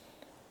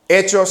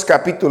Hechos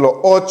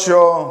capítulo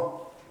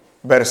 8,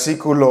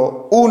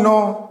 versículo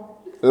 1,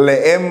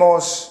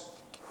 leemos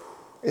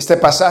este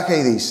pasaje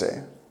y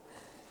dice: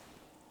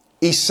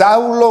 y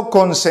Saulo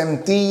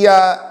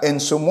consentía en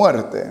su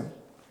muerte.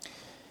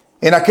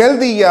 En aquel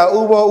día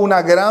hubo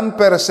una gran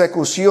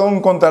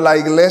persecución contra la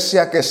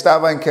iglesia que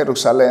estaba en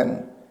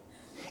Jerusalén,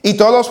 y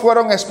todos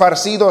fueron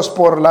esparcidos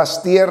por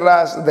las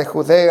tierras de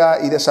Judea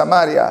y de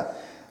Samaria,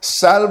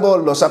 salvo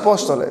los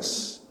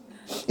apóstoles.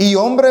 Y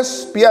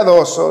hombres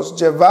piadosos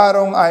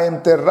llevaron a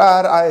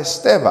enterrar a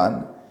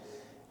Esteban,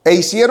 e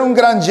hicieron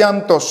gran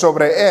llanto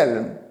sobre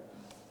él.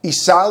 Y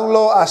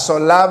Saulo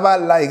asolaba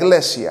la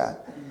iglesia,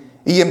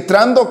 y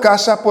entrando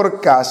casa por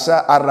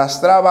casa,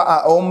 arrastraba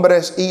a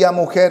hombres y a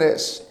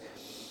mujeres,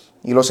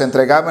 y los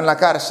entregaba en la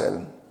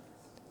cárcel.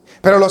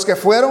 Pero los que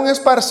fueron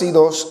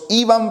esparcidos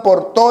iban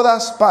por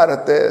todas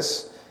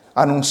partes,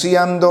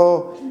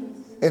 anunciando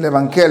el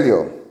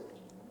evangelio.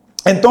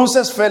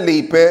 Entonces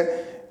Felipe,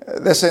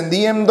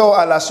 descendiendo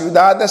a la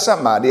ciudad de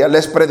Samaria,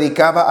 les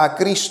predicaba a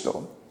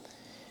Cristo.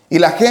 Y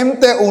la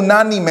gente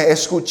unánime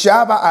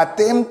escuchaba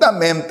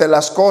atentamente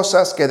las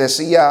cosas que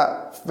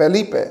decía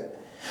Felipe,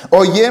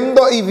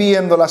 oyendo y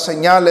viendo las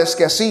señales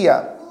que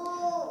hacía.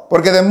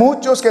 Porque de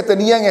muchos que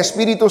tenían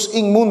espíritus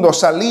inmundos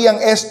salían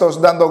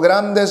estos dando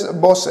grandes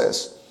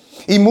voces,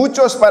 y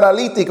muchos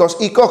paralíticos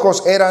y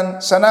cojos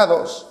eran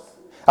sanados.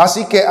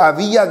 Así que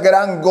había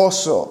gran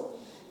gozo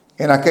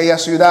en aquella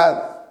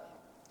ciudad.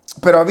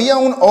 Pero había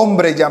un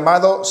hombre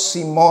llamado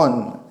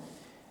Simón,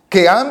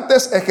 que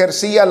antes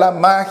ejercía la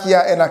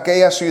magia en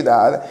aquella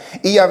ciudad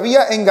y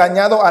había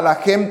engañado a la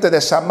gente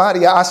de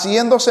Samaria,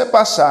 haciéndose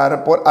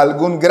pasar por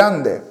algún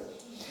grande.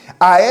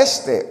 A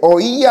este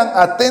oían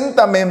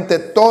atentamente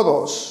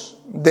todos,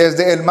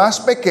 desde el más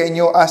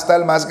pequeño hasta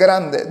el más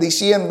grande,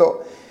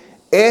 diciendo: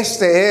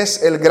 este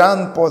es el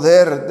gran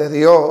poder de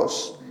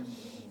Dios.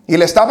 Y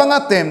le estaban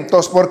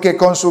atentos porque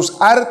con sus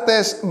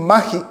artes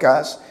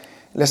mágicas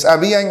les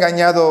había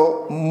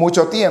engañado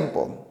mucho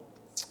tiempo.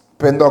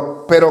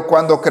 Pero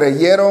cuando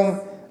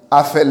creyeron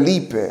a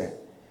Felipe,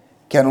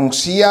 que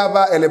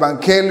anunciaba el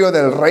evangelio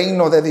del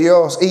reino de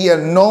Dios y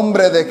el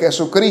nombre de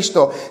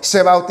Jesucristo,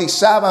 se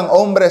bautizaban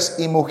hombres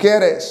y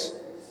mujeres.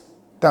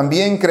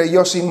 También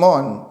creyó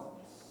Simón,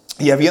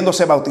 y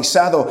habiéndose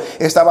bautizado,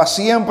 estaba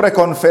siempre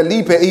con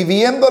Felipe, y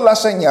viendo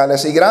las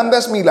señales y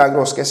grandes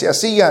milagros que se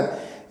hacían,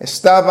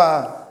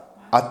 estaba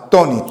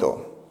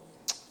atónito.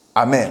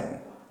 Amén.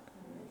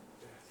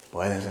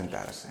 Pueden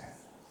sentarse.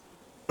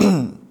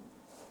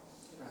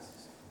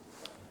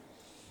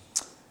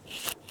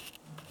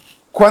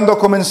 Cuando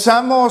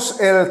comenzamos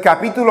el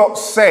capítulo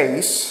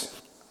 6,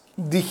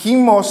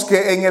 dijimos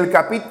que en el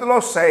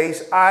capítulo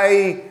 6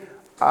 hay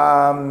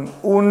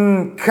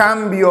un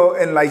cambio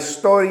en la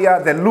historia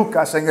de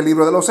Lucas en el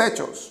libro de los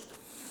Hechos.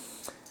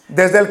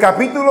 Desde el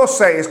capítulo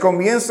 6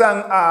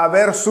 comienzan a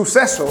haber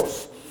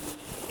sucesos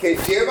que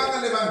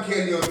llevan el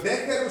evangelio de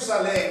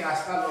Jerusalén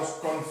hasta los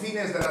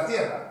confines de la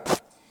tierra.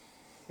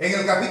 En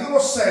el capítulo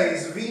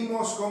 6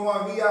 vimos cómo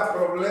había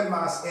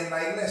problemas en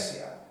la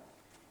iglesia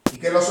y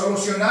que lo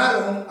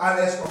solucionaron al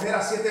escoger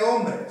a 7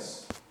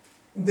 hombres.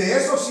 De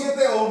esos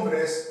 7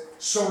 hombres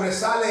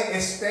sobresale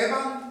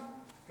Esteban,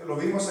 que lo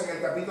vimos en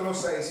el capítulo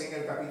 6 y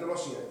en el capítulo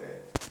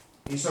 7,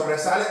 y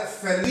sobresale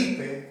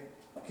Felipe,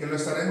 que lo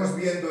estaremos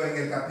viendo en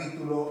el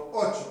capítulo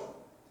 8.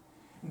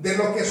 De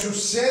lo que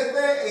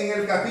sucede en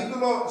el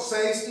capítulo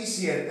 6 y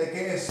 7,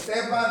 que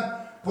Esteban,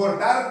 por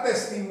dar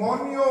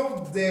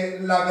testimonio de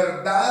la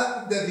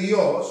verdad de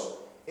Dios,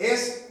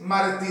 es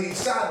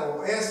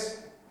martirizado, es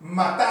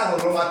matado,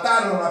 lo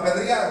mataron, lo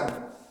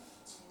apedrearon.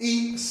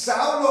 Y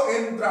Saulo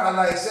entra a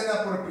la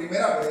escena por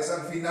primera vez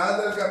al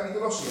final del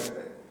capítulo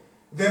 7,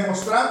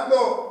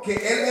 demostrando que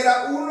él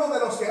era uno de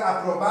los que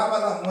aprobaba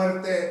la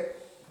muerte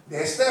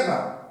de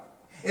Esteban.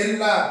 En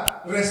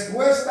la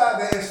respuesta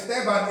de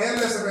Esteban,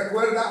 él les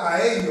recuerda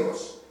a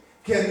ellos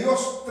que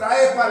Dios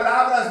trae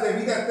palabras de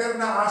vida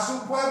eterna a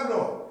su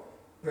pueblo,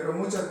 pero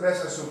muchas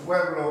veces su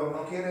pueblo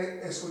no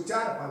quiere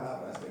escuchar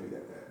palabras de vida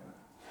eterna.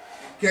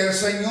 Que el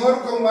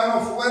Señor con mano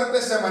fuerte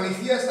se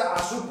manifiesta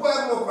a su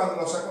pueblo cuando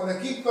lo sacó de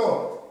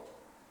Egipto,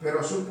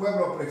 pero su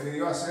pueblo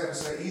prefirió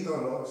hacerse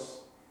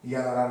ídolos y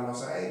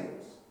adorarlos a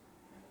ellos.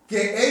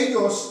 Que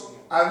ellos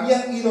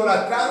habían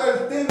idolatrado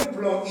el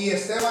templo, y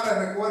Esteban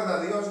les recuerda: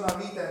 Dios no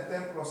habita en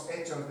templos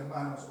hechos de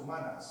manos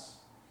humanas,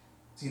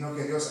 sino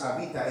que Dios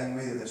habita en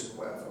medio de su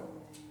pueblo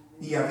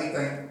y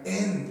habita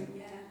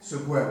en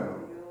su pueblo.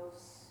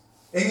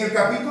 En el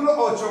capítulo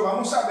 8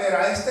 vamos a ver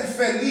a este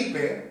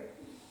Felipe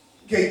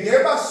que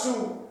lleva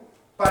su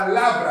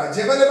palabra,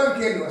 lleva el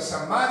evangelio a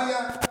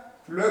Samaria,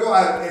 luego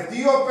al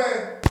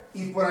etíope,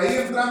 y por ahí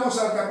entramos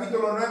al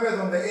capítulo 9,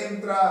 donde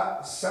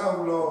entra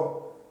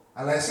Saulo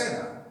a la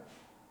escena.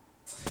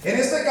 En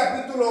este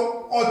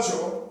capítulo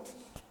 8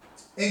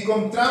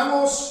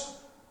 encontramos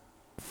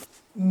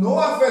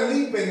no a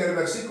Felipe en el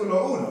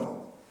versículo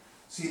 1,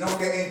 sino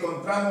que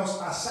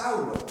encontramos a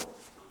Saulo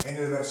en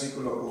el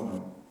versículo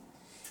 1.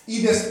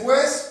 Y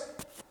después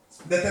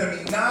de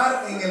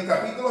terminar en el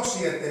capítulo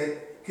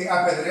 7, que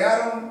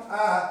apedrearon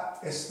a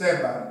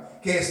Esteban,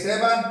 que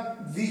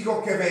Esteban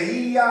dijo que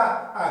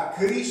veía a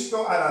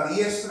Cristo a la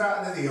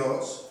diestra de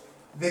Dios,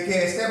 de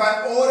que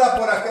Esteban ora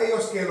por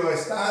aquellos que lo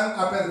están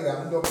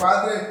apedreando.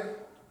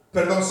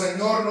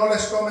 Señor, no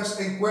les tomes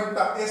en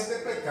cuenta este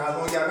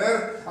pecado. Y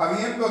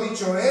habiendo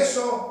dicho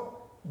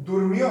eso,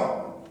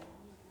 durmió.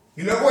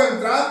 Y luego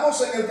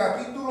entramos en el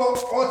capítulo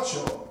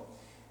 8.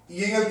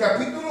 Y en el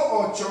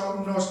capítulo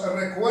 8 nos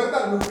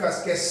recuerda Lucas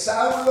que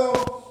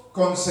Saulo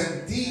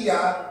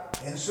consentía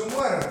en su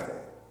muerte.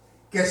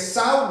 Que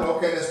Saulo,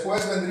 que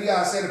después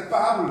vendría a ser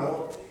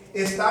Pablo,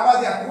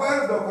 estaba de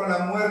acuerdo con la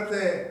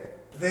muerte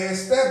de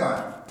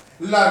Esteban.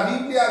 La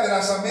Biblia de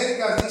las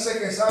Américas dice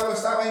que Saulo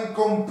estaba en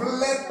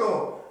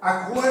completo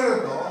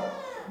acuerdo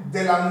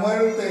de la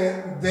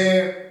muerte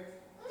de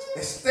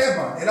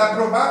Esteban. Él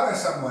aprobaba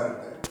esa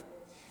muerte.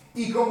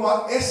 Y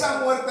como esa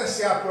muerte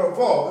se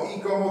aprobó y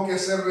como que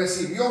se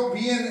recibió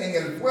bien en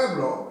el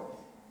pueblo,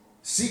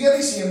 sigue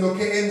diciendo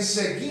que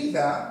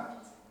enseguida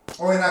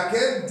o en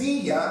aquel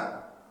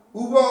día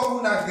hubo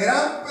una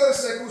gran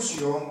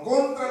persecución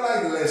contra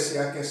la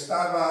iglesia que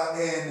estaba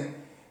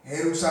en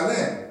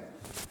Jerusalén.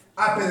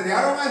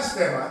 Apedrearon a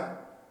Esteban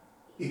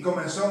y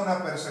comenzó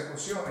una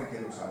persecución en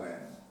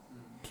Jerusalén.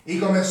 Y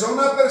comenzó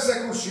una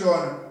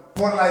persecución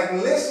por la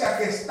iglesia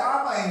que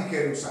estaba en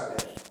Jerusalén.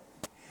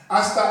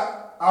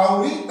 Hasta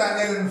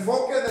ahorita el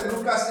enfoque de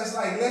Lucas es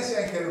la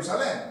iglesia en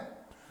Jerusalén.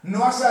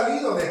 No ha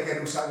salido de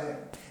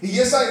Jerusalén. Y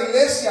esa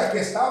iglesia que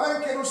estaba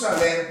en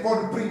Jerusalén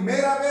por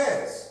primera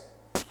vez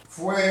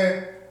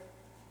fue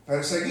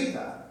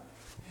perseguida.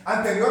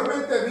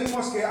 Anteriormente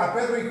vimos que a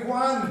Pedro y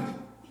Juan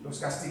los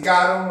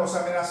castigaron, los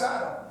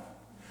amenazaron.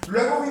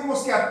 Luego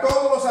vimos que a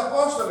todos los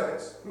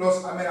apóstoles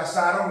los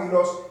amenazaron y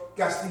los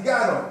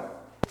castigaron.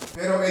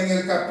 Pero en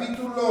el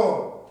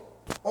capítulo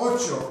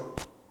 8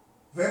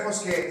 vemos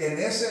que en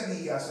ese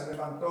día se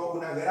levantó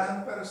una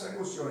gran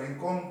persecución en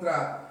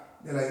contra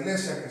de la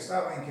iglesia que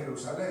estaba en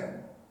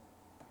Jerusalén.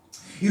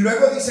 Y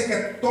luego dice que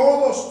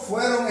todos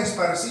fueron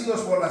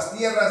esparcidos por las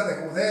tierras de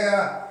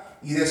Judea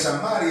y de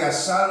Samaria,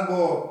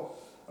 salvo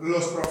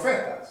los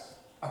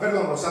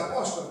los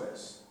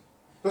apóstoles.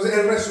 Entonces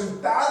el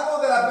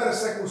resultado de la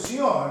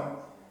persecución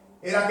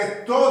era que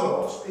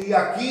todos, y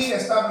aquí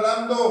está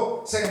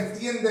hablando, se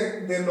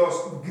entiende de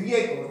los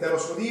griegos, de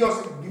los judíos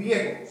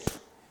griegos,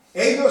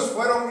 ellos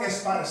fueron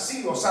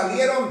esparcidos,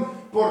 salieron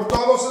por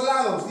todos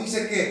lados.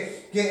 Dice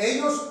que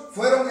ellos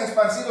fueron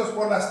esparcidos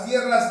por las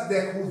tierras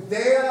de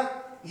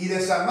Judea y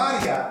de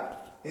Samaria,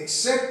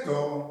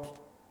 excepto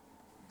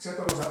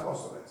los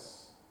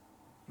apóstoles.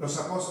 Los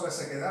apóstoles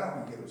se quedaron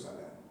en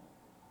Jerusalén.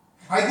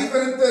 Hay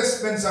diferentes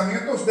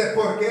pensamientos de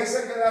por qué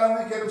se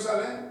quedaron en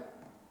Jerusalén.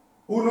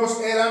 Unos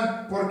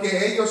eran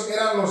porque ellos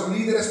eran los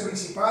líderes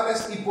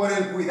principales y por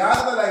el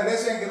cuidado de la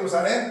iglesia en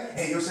Jerusalén,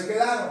 ellos se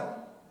quedaron.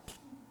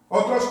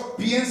 Otros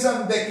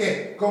piensan de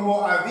que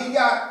como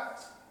había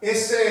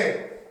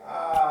ese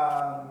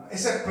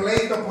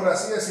pleito, por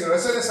así decirlo,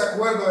 ese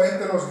desacuerdo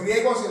entre los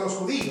griegos y los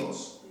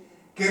judíos,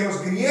 que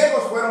los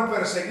griegos fueron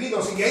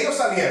perseguidos y ellos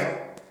salieron,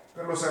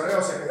 pero los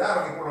hebreos se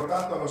quedaron y por lo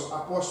tanto los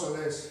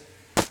apóstoles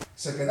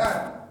se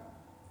quedaron.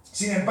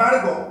 Sin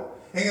embargo,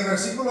 en el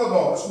versículo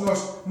 2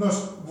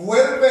 nos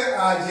vuelve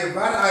a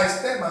llevar a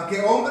Esteban,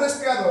 que hombres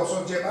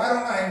piadosos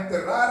llevaron a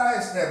enterrar a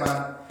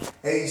Esteban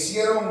e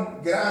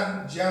hicieron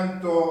gran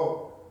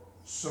llanto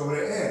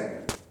sobre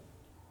él.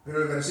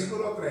 Pero el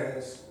versículo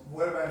 3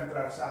 vuelve a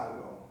entrar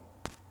Saulo.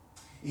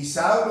 Y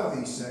Saulo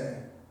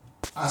dice,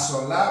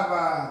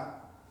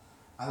 asolaba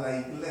a la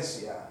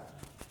iglesia.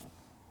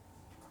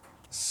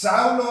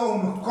 Saulo,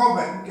 un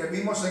joven que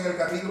vimos en el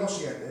capítulo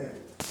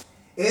 7,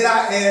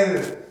 era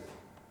el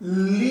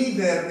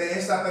líder de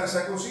esta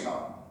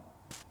persecución.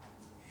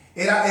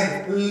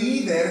 Era el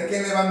líder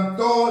que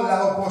levantó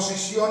la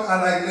oposición a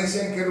la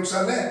iglesia en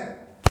Jerusalén.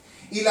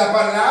 Y la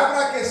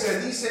palabra que se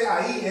dice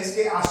ahí es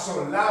que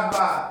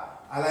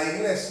asolaba a la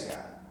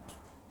iglesia.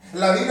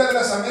 La Biblia de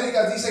las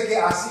Américas dice que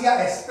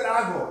hacía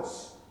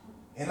estragos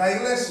en la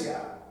iglesia.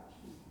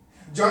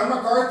 John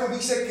MacArthur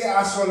dice que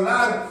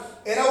asolar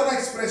era una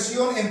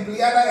expresión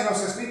empleada en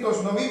los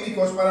escritos no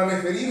bíblicos para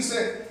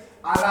referirse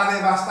a la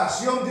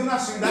devastación de una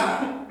ciudad.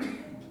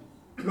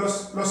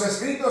 Los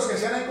escritos que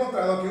se han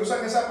encontrado que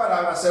usan esa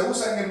palabra se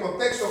usan en el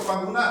contexto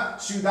cuando una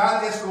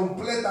ciudad es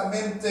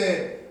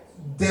completamente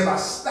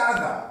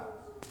devastada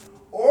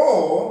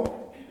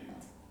o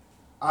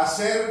a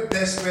ser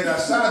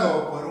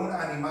despedazado por un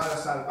animal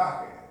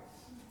salvaje.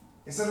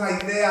 Esa es la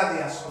idea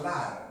de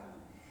asolar.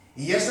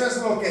 Y eso es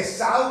lo que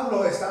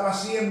Saulo estaba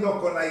haciendo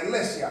con la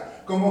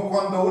iglesia. Como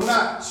cuando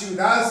una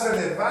ciudad se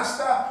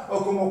devasta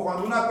o como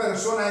cuando una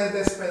persona es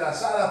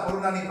despedazada por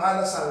un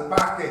animal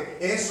salvaje.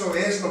 Eso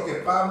es lo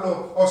que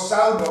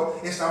Saulo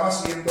estaba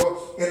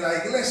haciendo en la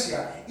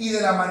iglesia. Y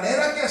de la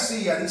manera que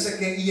hacía, dice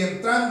que y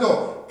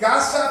entrando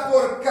casa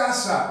por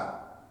casa,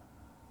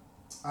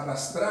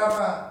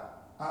 arrastraba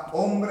a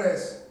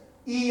hombres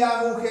y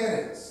a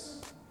mujeres.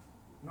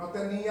 No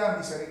tenía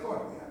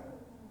misericordia.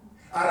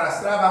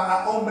 Arrastraba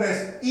a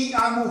hombres y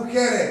a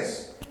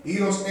mujeres y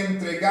los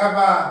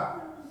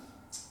entregaba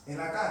en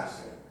la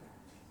cárcel.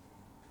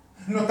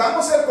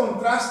 Notamos el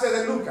contraste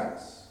de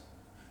Lucas,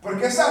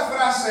 porque esa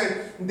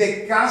frase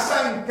de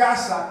casa en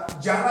casa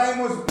ya la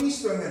hemos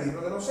visto en el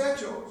libro de los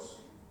Hechos.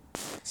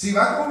 Si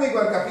va conmigo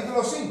al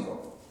capítulo 5.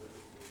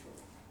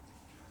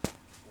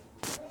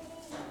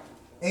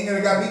 En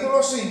el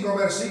capítulo 5,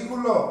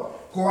 versículo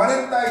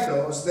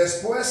 42,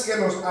 después que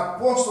los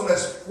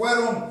apóstoles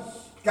fueron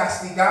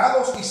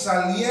castigados y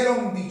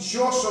salieron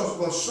dichosos,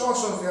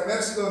 gozosos de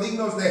haber sido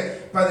dignos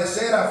de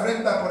padecer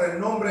afrenta por el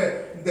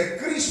nombre de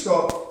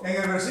Cristo, en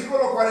el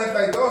versículo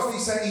 42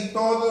 dice, y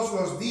todos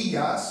los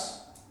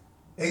días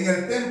en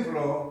el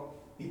templo,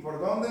 ¿y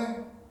por dónde?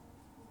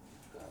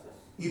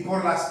 Y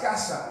por las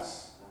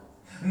casas,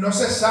 no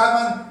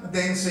cesaban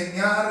de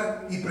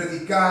enseñar y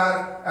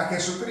predicar a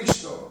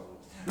Jesucristo.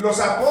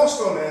 Los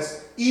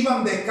apóstoles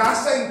iban de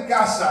casa en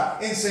casa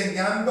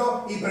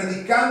enseñando y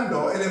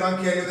predicando el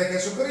evangelio de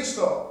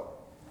Jesucristo.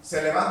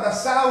 Se levanta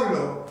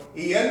Saulo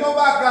y él no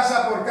va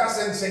casa por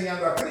casa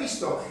enseñando a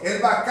Cristo.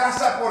 Él va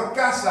casa por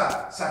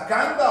casa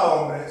sacando a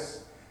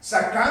hombres,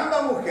 sacando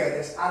a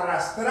mujeres,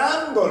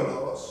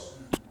 arrastrándolos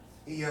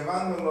y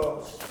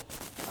llevándolos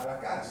a la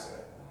cárcel.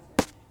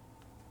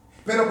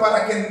 Pero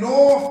para que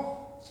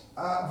no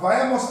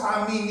vayamos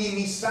a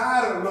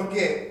minimizar lo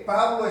que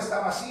Pablo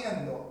estaba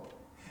haciendo,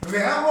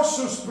 veamos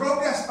sus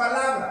propias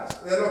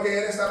palabras de lo que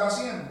él estaba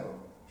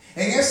haciendo.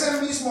 En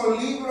ese mismo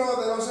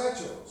libro de los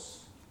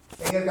Hechos,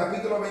 en el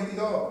capítulo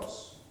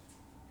 22,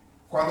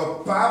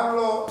 cuando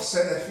Pablo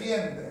se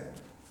defiende,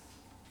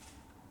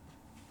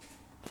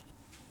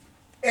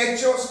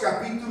 Hechos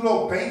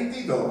capítulo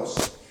 22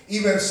 y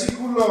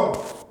versículo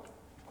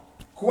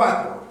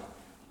 4.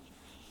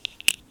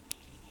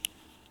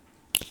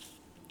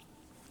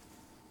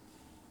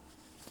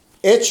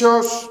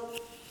 Hechos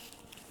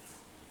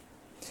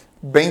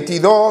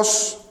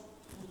 22,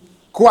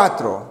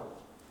 4.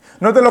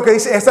 Note lo que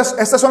dice.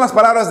 Estas son las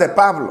palabras de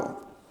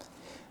Pablo.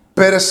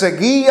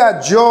 Perseguía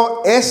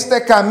yo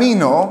este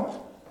camino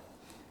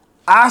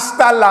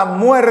hasta la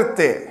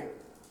muerte,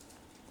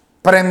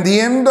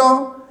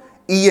 prendiendo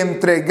y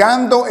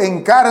entregando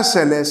en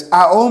cárceles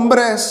a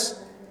hombres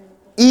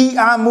y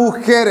a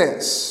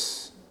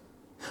mujeres.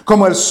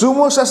 Como el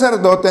sumo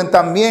sacerdote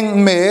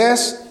también me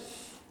es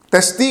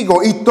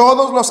testigo, y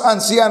todos los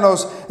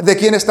ancianos, de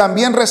quienes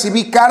también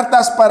recibí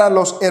cartas para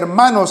los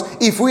hermanos,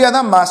 y fui a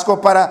Damasco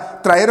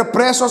para traer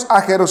presos a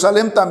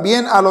Jerusalén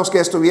también a los que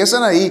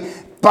estuviesen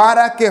ahí,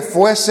 para que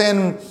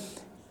fuesen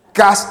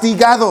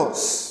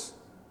castigados.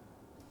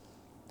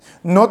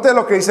 Note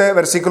lo que dice el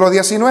versículo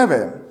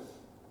 19.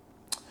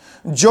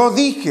 Yo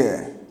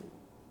dije,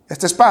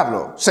 este es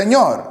Pablo,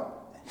 Señor,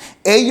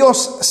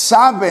 ellos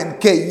saben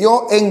que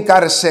yo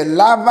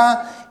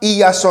encarcelaba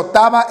y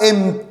azotaba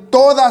en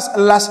todas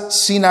las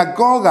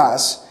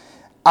sinagogas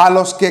a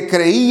los que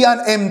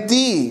creían en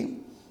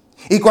ti.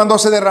 Y cuando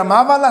se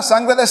derramaba la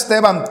sangre de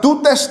Esteban,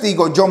 tu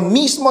testigo, yo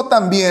mismo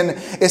también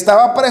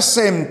estaba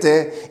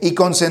presente y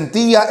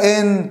consentía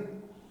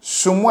en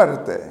su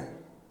muerte.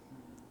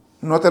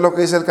 Note lo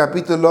que dice el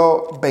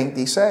capítulo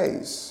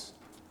 26,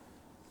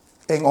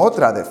 en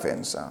otra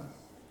defensa.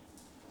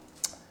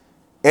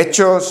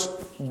 Hechos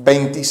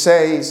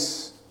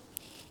 26,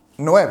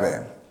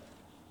 9.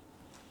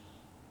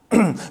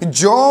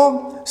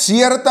 Yo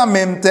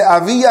ciertamente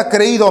había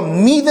creído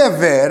mi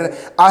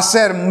deber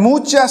hacer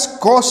muchas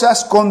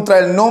cosas contra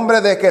el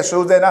nombre de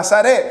Jesús de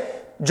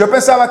Nazaret. Yo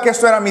pensaba que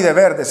esto era mi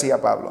deber,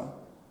 decía Pablo.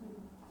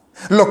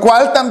 Lo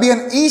cual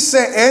también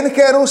hice en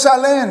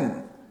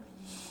Jerusalén.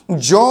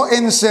 Yo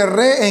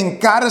encerré en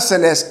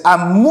cárceles a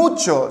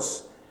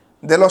muchos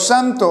de los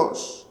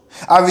santos,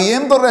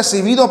 habiendo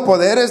recibido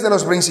poderes de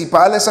los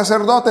principales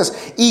sacerdotes,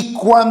 y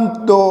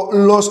cuando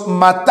los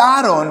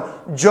mataron,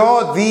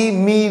 yo di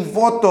mi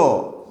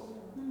voto.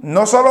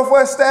 No solo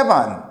fue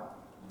Esteban,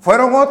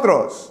 fueron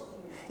otros.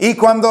 Y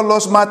cuando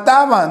los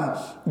mataban,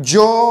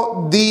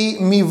 yo di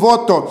mi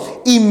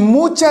voto. Y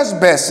muchas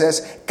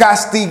veces,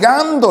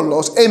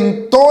 castigándolos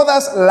en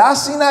todas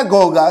las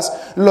sinagogas,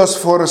 los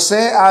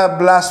forcé a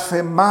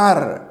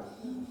blasfemar.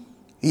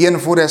 Y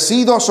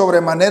enfurecido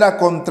sobremanera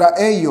contra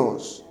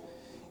ellos,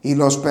 y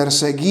los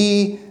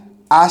perseguí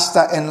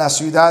hasta en las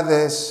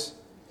ciudades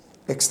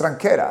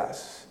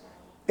extranjeras.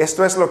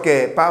 Esto es lo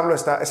que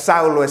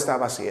Saulo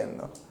estaba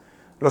haciendo.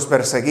 Los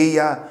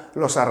perseguía,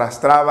 los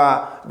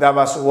arrastraba,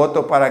 daba su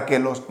voto para que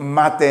los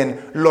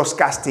maten, los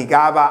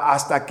castigaba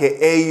hasta que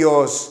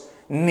ellos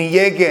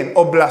nieguen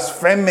o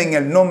blasfemen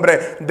el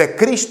nombre de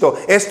Cristo.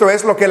 Esto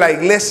es lo que la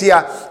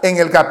iglesia en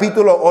el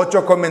capítulo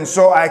 8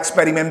 comenzó a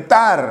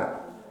experimentar.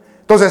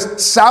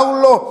 Entonces,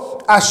 Saulo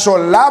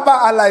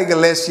asolaba a la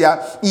iglesia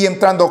y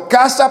entrando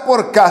casa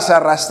por casa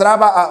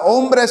arrastraba a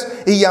hombres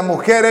y a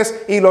mujeres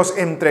y los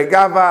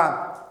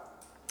entregaba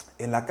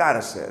en la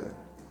cárcel.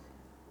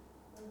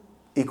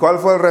 ¿Y cuál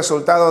fue el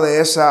resultado de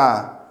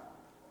esa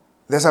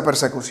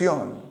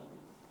persecución?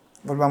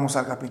 Volvamos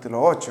al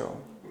capítulo 8.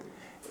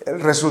 El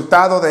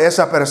resultado de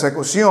esa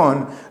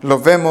persecución lo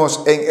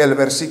vemos en el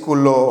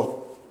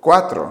versículo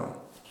 4.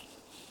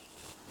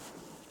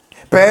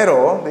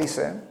 Pero,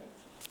 dice,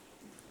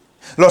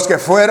 Los que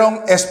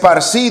fueron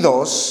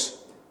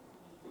esparcidos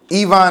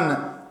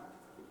iban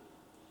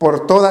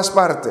por todas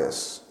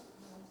partes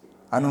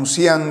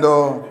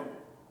anunciando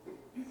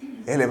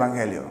el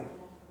Evangelio.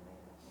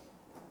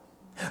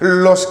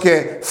 Los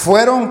que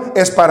fueron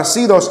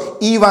esparcidos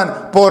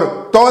iban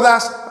por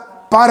todas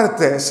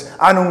partes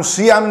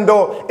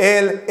anunciando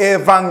el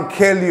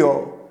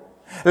Evangelio.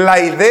 La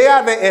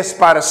idea de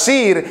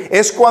esparcir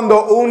es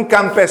cuando un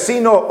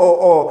campesino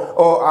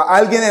o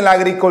alguien en la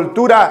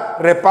agricultura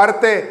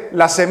reparte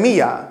la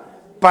semilla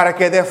para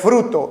que dé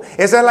fruto.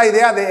 Esa es la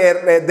idea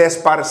de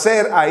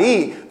esparcer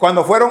ahí.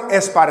 Cuando fueron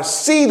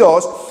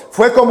esparcidos,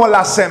 fue como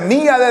la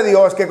semilla de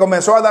Dios que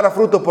comenzó a dar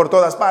fruto por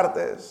todas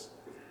partes.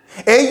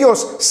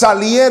 Ellos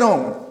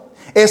salieron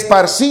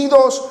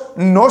esparcidos,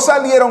 no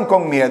salieron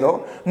con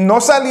miedo,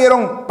 no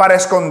salieron para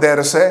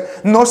esconderse,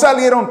 no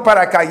salieron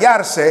para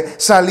callarse,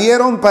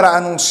 salieron para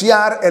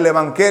anunciar el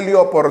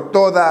Evangelio por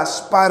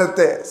todas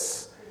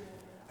partes.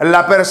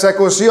 La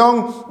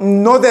persecución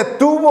no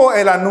detuvo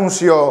el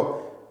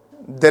anuncio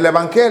del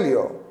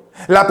Evangelio.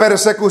 La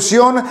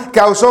persecución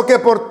causó que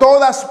por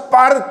todas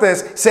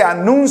partes se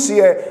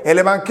anuncie el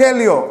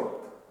Evangelio.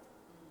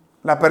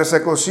 La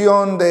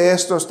persecución de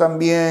estos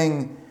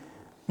también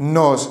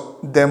nos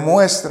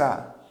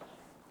demuestra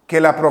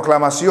que la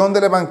proclamación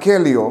del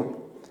Evangelio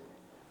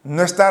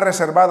no está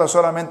reservado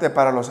solamente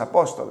para los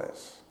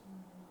apóstoles.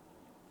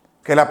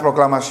 Que la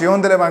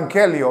proclamación del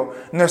Evangelio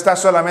no está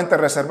solamente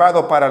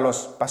reservado para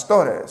los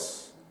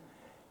pastores.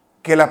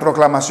 Que la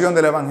proclamación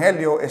del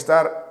Evangelio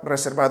está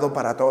reservado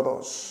para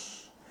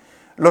todos.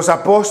 Los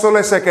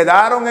apóstoles se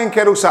quedaron en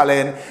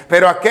Jerusalén,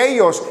 pero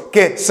aquellos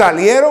que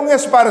salieron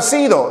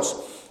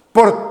esparcidos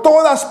por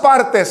todas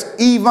partes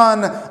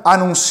iban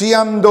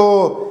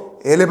anunciando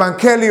el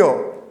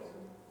Evangelio.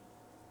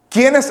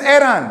 ¿Quiénes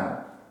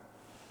eran?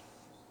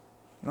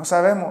 No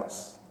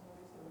sabemos.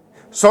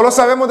 Solo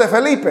sabemos de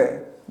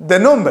Felipe, de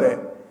nombre,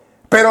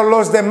 pero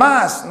los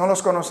demás no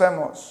los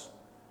conocemos.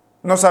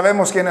 No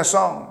sabemos quiénes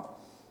son.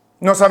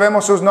 No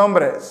sabemos sus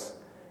nombres.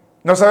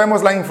 No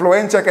sabemos la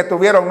influencia que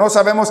tuvieron. No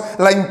sabemos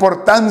la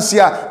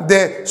importancia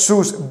de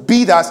sus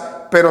vidas,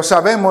 pero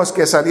sabemos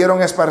que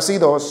salieron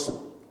esparcidos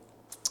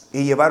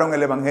y llevaron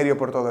el Evangelio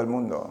por todo el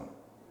mundo.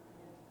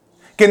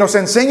 Que nos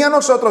enseña a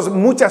nosotros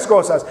muchas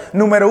cosas.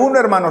 Número uno,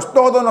 hermanos,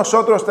 todos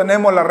nosotros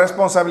tenemos la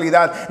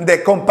responsabilidad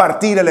de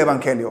compartir el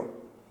Evangelio.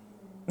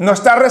 No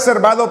está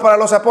reservado para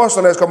los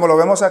apóstoles, como lo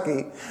vemos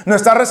aquí. No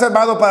está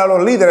reservado para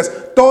los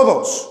líderes,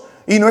 todos.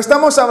 Y no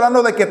estamos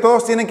hablando de que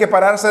todos tienen que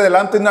pararse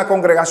delante de una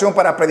congregación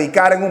para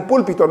predicar en un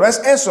púlpito. No es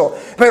eso.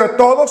 Pero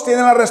todos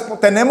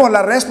tenemos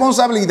la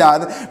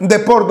responsabilidad de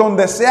por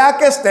donde sea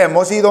que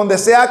estemos y donde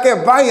sea que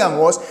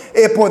vayamos,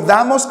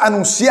 podamos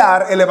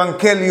anunciar el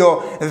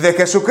Evangelio de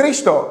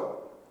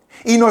Jesucristo.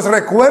 Y nos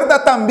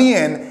recuerda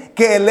también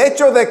que el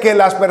hecho de que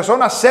las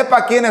personas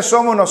sepan quiénes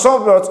somos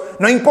nosotros,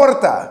 no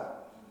importa.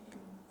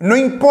 No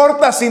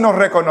importa si nos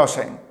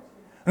reconocen.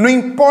 No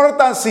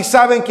importa si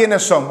saben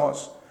quiénes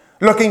somos.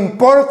 Lo que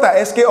importa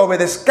es que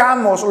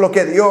obedezcamos lo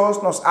que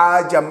Dios nos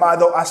ha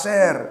llamado a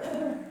hacer.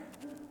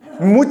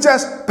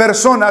 Muchas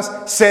personas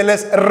se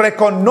les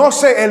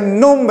reconoce el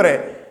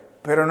nombre,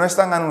 pero no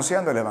están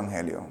anunciando el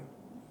Evangelio.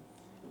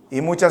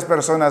 Y muchas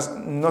personas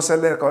no se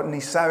les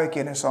ni sabe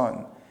quiénes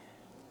son,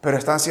 pero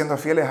están siendo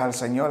fieles al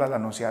Señor al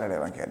anunciar el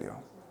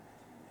Evangelio.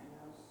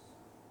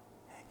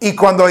 Y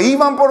cuando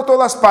iban por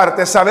todas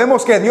partes,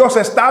 sabemos que Dios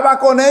estaba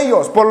con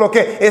ellos, por lo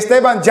que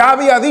Esteban ya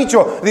había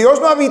dicho, Dios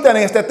no habita en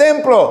este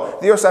templo,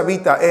 Dios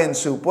habita en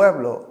su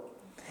pueblo.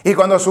 Y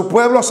cuando su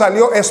pueblo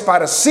salió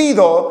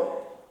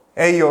esparcido,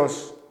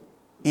 ellos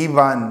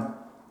iban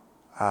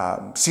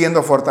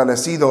siendo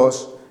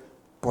fortalecidos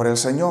por el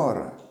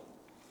Señor.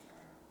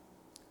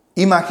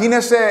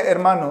 Imagínense,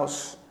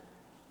 hermanos,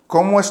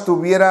 cómo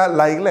estuviera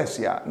la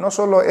iglesia, no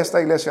solo esta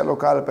iglesia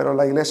local, pero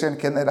la iglesia en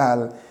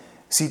general,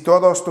 si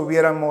todos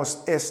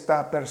tuviéramos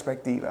esta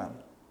perspectiva,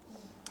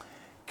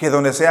 que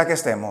donde sea que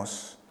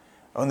estemos,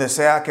 donde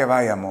sea que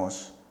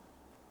vayamos,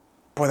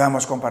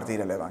 podamos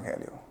compartir el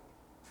Evangelio.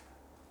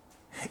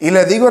 Y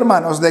les digo,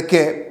 hermanos, de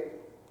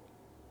que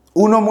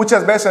uno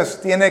muchas veces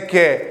tiene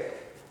que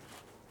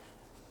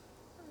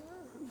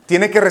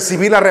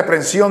recibir la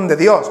reprensión de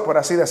Dios, por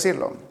así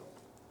decirlo.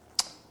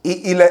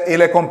 Y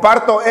le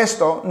comparto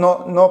esto,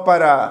 no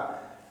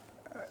para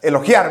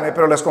elogiarme,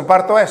 pero les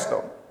comparto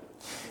esto.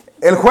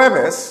 El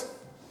jueves,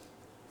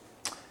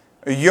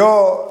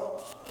 yo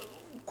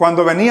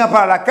cuando venía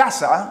para la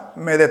casa,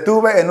 me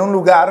detuve en un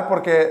lugar,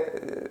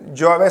 porque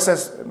yo a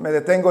veces me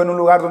detengo en un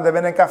lugar donde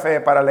venden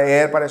café para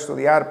leer, para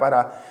estudiar,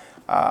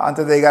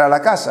 antes de llegar a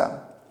la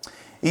casa.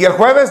 Y el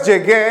jueves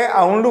llegué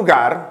a un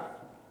lugar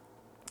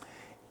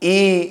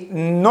y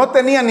no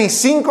tenía ni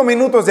 5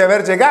 minutos de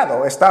haber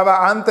llegado.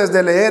 Estaba antes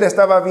de leer,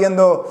 estaba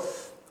viendo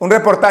un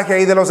reportaje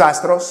ahí de los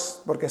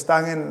Astros, porque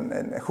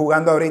están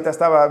jugando ahorita,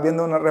 estaba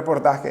viendo un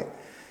reportaje.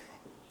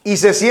 Y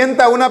se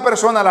sienta una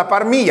persona a la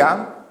par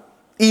mía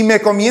y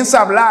me comienza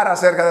a hablar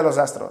acerca de los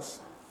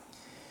Astros.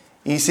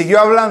 Y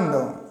siguió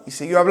hablando, y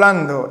siguió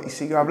hablando, y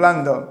siguió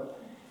hablando.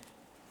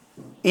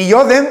 Y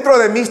yo dentro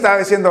de mí estaba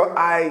diciendo,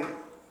 ay,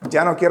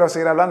 ya no quiero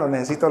seguir hablando,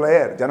 necesito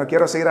leer. Ya no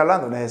quiero seguir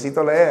hablando,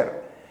 necesito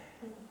leer.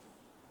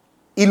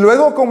 Y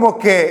luego como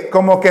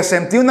que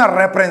sentí una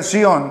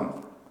reprensión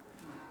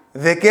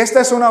de que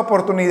esta es una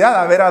oportunidad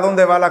a ver a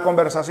dónde va la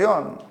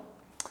conversación.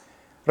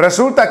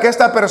 Resulta que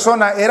esta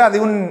persona era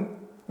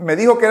me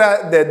dijo que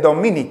era de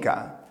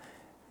Dominica.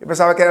 Yo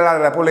pensaba que era la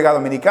República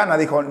Dominicana.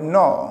 Dijo,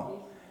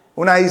 no,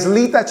 una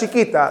islita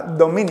chiquita,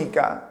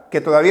 Dominica, que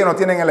todavía no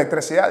tienen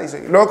electricidad.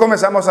 Dice. Luego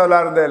comenzamos a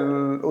hablar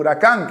del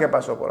huracán que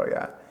pasó por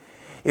allá.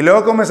 Y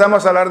luego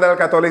comenzamos a hablar del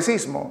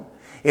catolicismo.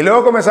 Y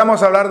luego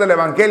comenzamos a hablar del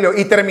evangelio.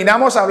 Y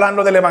terminamos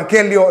hablando del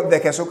evangelio de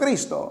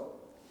Jesucristo.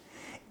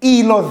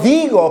 Y lo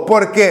digo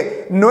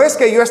porque no es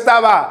que yo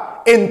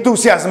estaba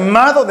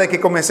entusiasmado de que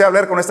comencé a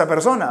hablar con esta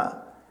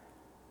persona.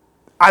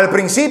 Al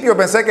principio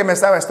pensé que me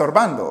estaba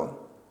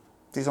estorbando,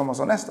 si somos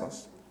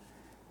honestos.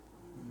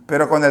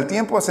 Pero con el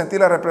tiempo sentí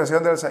la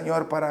represión del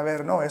Señor para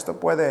ver, no, esto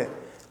puede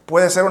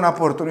ser una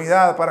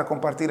oportunidad para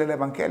compartir el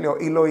evangelio.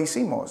 Y lo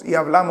hicimos y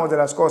hablamos de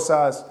las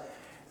cosas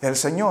del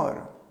Señor.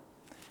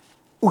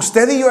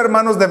 Usted y yo,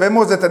 hermanos,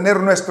 debemos de tener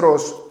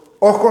nuestros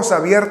ojos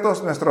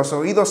abiertos, nuestros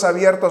oídos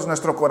abiertos,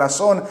 nuestro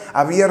corazón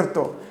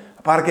abierto,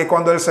 para que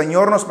cuando el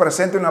Señor nos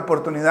presente una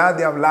oportunidad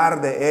de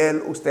hablar de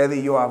Él, usted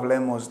y yo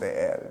hablemos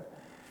de Él.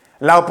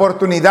 La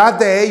oportunidad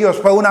de ellos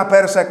fue una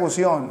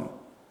persecución.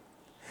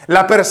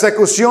 La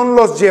persecución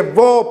los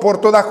llevó por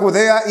toda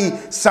Judea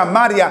y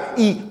Samaria,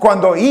 y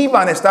cuando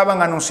iban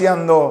estaban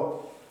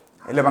anunciando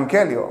el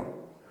evangelio.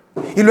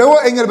 Y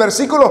luego en el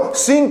versículo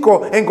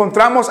 5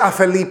 encontramos a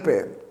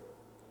Felipe.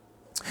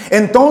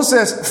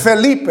 Entonces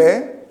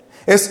Felipe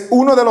es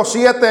uno de los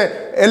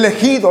 7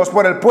 elegidos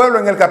por el pueblo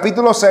en el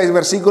capítulo 6,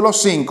 versículo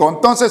 5.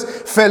 Entonces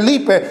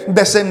Felipe,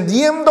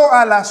 descendiendo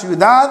a la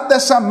ciudad de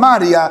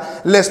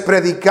Samaria, les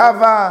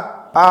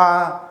predicaba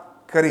a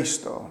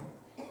Cristo.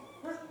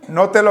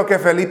 Note lo que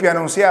Felipe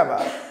anunciaba.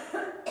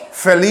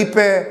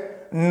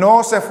 Felipe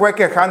no se fue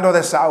quejando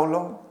de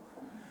Saulo,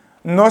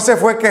 no se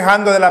fue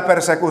quejando de la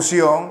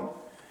persecución,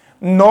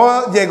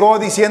 no llegó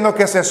diciendo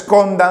que se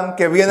escondan,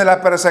 que viene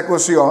la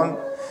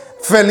persecución.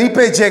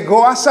 Felipe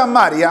llegó a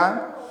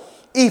Samaria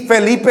y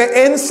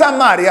Felipe en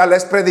Samaria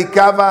les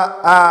predicaba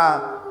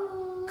a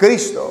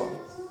Cristo.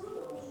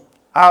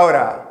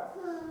 Ahora,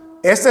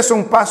 este es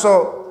un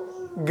paso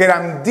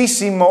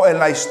grandísimo en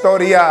la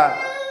historia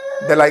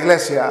de la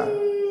iglesia.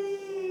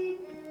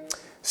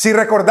 Si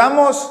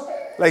recordamos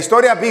la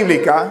historia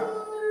bíblica,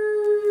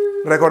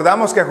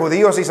 recordamos que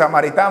judíos y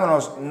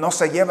samaritanos no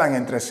se llevan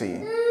entre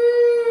sí.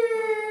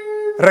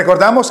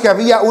 Recordamos que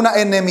había una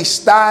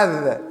enemistad,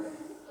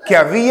 que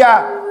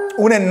había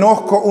un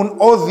enojo, un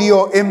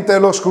odio entre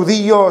los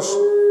judíos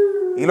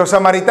y los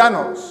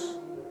samaritanos.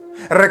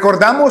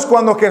 Recordamos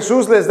cuando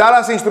Jesús les da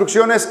las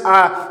instrucciones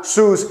a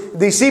sus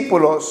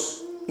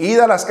discípulos: id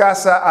a las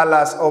casas a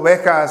las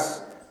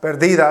ovejas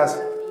perdidas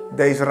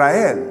de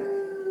Israel.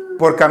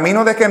 Por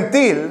camino de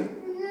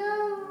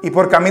gentil y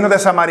por camino de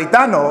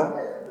samaritano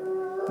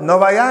no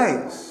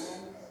vayáis.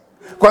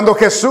 Cuando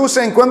Jesús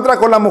se encuentra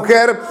con la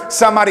mujer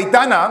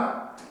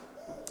samaritana,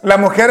 la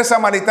mujer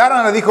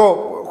samaritana le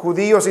dijo: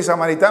 judíos y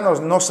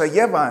samaritanos no se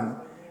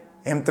llevan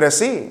entre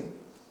sí.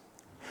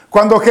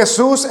 Cuando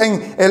Jesús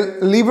en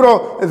el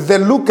libro de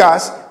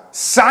Lucas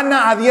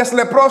sana a 10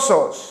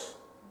 leprosos,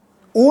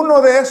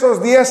 uno de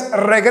esos 10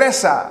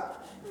 regresa.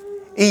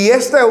 Y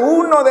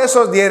uno de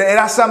esos 10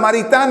 era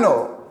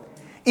samaritano.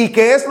 ¿Y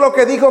qué es lo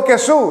que dijo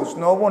Jesús?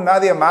 No hubo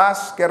nadie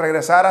más que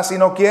regresara,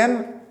 sino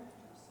 ¿quién?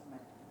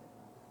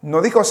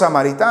 No dijo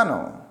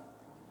samaritano,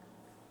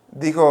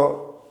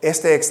 dijo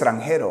este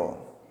extranjero.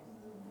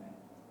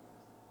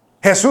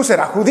 Jesús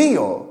era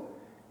judío,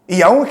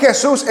 y aún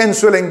Jesús en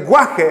su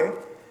lenguaje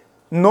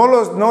no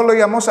lo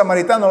llamó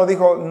samaritano, lo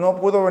dijo: no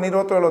pudo venir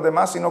otro de los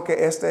demás, sino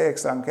que este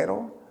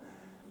extranjero.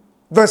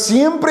 Entonces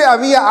siempre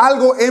había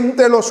algo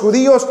entre los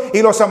judíos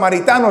y los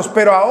samaritanos,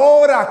 pero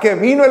ahora que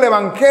vino el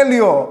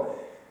evangelio,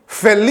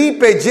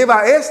 Felipe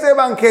lleva este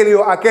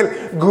evangelio a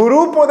aquel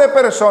grupo de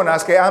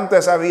personas que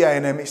antes había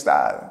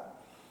enemistad.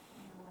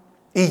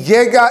 Y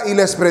llega y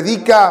les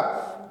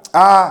predica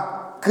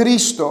a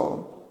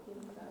Cristo.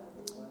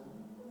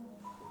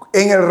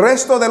 En el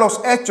resto de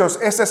los hechos,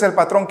 este es el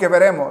patrón que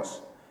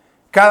veremos.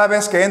 Cada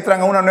vez que entran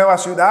a una nueva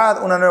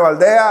ciudad, una nueva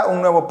aldea,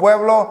 un nuevo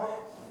pueblo,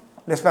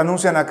 les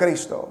anuncian a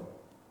Cristo.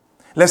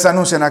 Les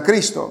anuncian a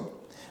Cristo.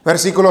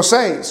 Versículo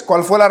 6.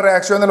 ¿Cuál fue la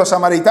reacción de los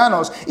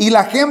samaritanos? Y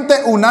la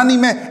gente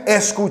unánime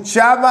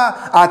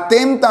escuchaba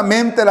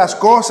atentamente las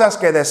cosas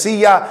que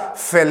decía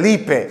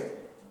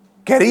Felipe.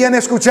 Querían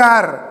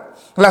escuchar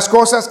las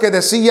cosas que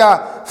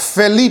decía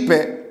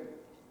Felipe,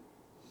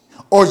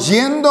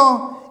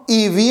 oyendo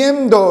y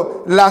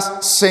viendo las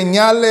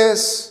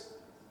señales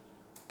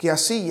que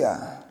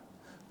hacía.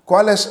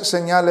 ¿Cuáles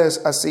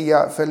señales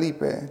hacía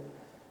Felipe?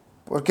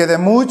 Porque de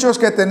muchos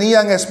que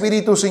tenían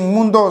espíritus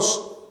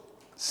inmundos,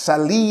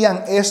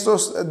 salían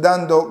estos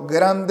dando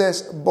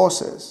grandes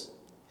voces.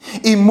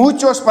 Y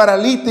muchos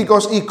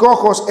paralíticos y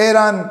cojos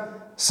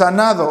eran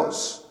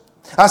sanados.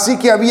 Así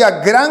que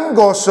había gran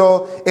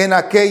gozo en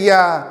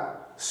aquella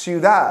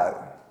ciudad.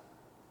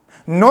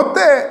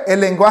 Note el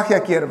lenguaje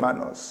aquí,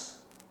 hermanos.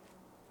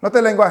 Note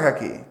el lenguaje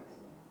aquí.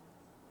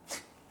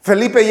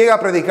 Felipe llega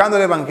predicando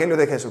el evangelio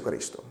de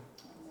Jesucristo.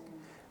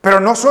 Pero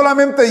no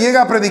solamente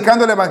llega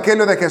predicando el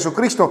evangelio de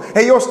Jesucristo,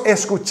 ellos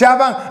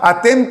escuchaban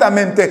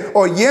atentamente,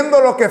 oyendo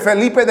lo que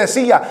Felipe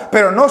decía,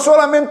 pero no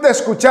solamente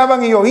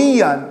escuchaban y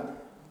oían,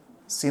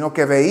 sino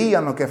que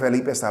veían lo que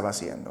Felipe estaba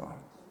haciendo.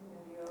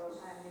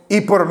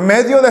 Y por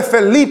medio de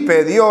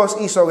Felipe, Dios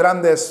hizo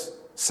grandes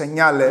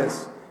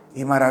señales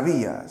y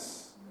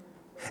maravillas.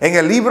 En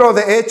el libro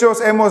de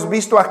Hechos hemos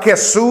visto a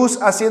Jesús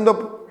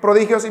haciendo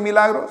prodigios y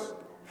milagros.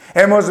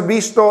 Hemos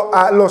visto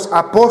a los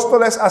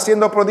apóstoles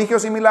haciendo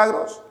prodigios y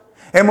milagros.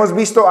 Hemos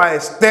visto a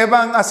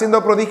Esteban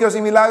haciendo prodigios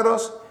y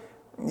milagros.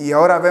 Y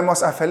ahora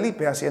vemos a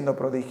Felipe haciendo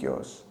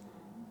prodigios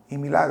y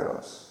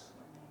milagros.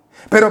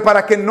 Pero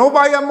para que no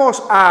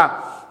vayamos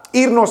a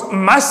irnos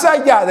más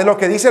allá de lo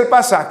que dice el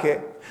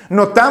pasaje,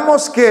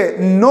 notamos que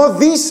no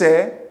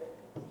dice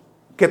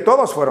que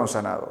todos fueron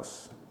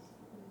sanados.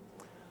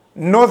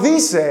 No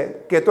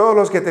dice que todos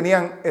los que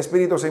tenían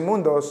espíritus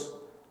inmundos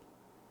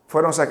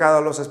fueron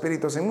sacados los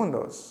espíritus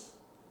inmundos.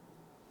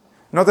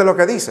 Note lo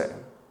que dice.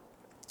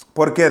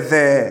 Porque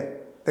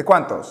 ¿de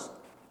cuántos?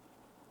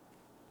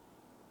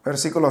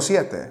 Versículo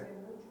 7.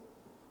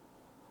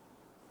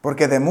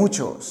 Porque de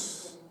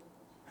muchos,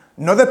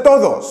 no de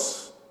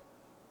todos,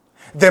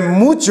 de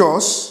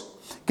muchos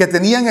que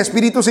tenían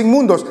espíritus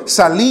inmundos,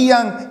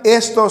 salían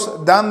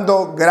estos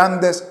dando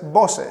grandes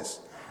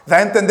voces. Da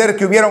a entender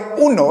que hubieron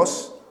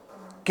unos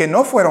que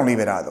no fueron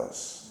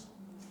liberados.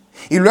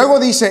 Y luego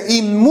dice,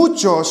 y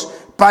muchos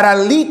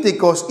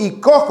paralíticos y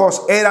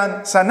cojos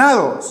eran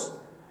sanados.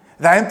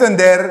 Da a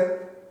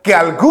entender que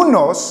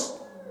algunos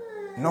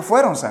no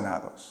fueron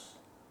sanados.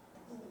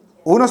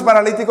 Unos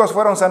paralíticos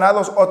fueron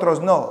sanados,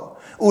 otros no.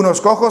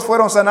 Unos cojos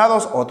fueron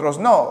sanados, otros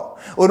no.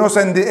 Unos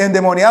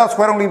endemoniados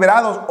fueron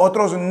liberados,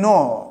 otros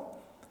no.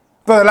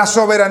 Pero la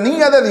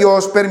soberanía de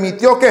Dios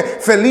permitió que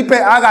Felipe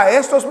haga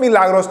estos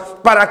milagros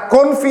para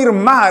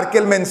confirmar que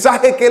el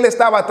mensaje que él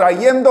estaba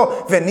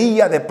trayendo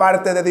venía de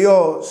parte de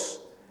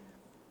Dios.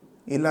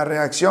 Y la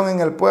reacción en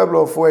el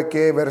pueblo fue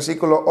que,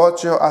 versículo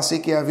 8,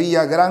 así que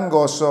había gran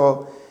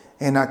gozo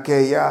en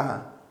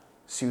aquella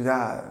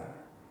ciudad.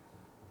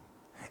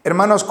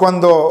 Hermanos,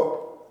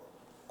 cuando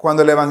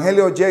el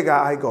evangelio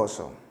llega, hay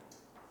gozo.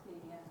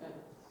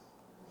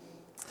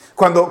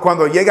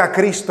 Cuando llega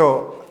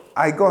Cristo,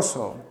 hay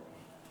gozo.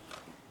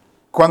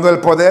 Cuando el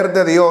poder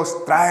de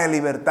Dios trae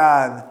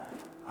libertad,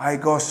 hay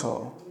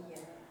gozo.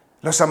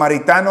 Los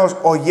samaritanos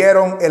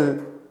oyeron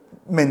el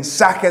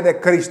mensaje de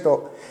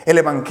Cristo, el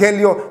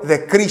evangelio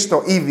de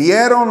Cristo, y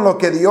vieron lo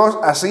que Dios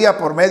hacía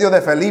por medio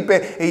de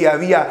Felipe, y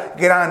había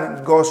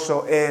gran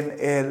gozo en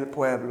el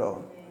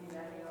pueblo.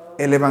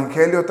 El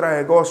evangelio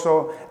trae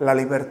gozo, la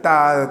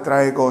libertad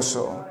trae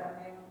gozo.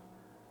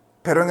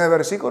 Pero en el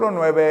versículo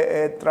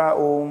 9 entra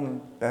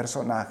un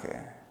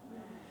personaje.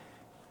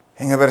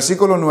 En el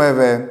versículo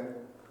 9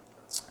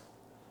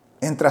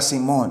 entra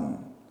Simón.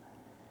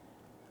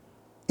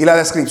 Y la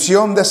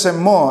descripción de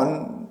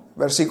Simón,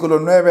 versículo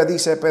 9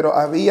 dice, pero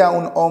había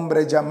un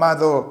hombre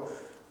llamado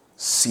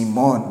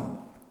Simón,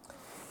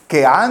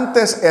 que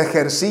antes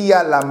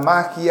ejercía la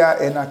magia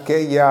en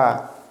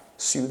aquella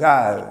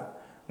ciudad.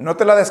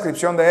 Note la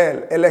descripción de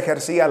él. Él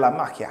ejercía la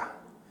magia.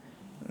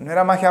 No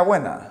era magia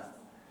buena.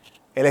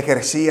 Él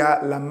ejercía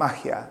la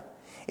magia.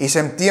 Y se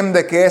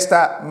entiende que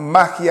esta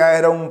magia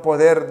era un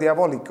poder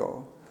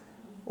diabólico,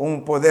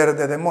 un poder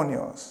de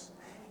demonios.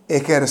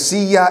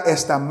 Ejercía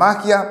esta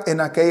magia en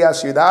aquella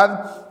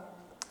ciudad.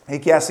 ¿Y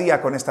qué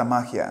hacía con esta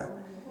magia?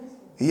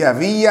 Y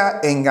había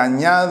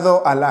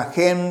engañado a la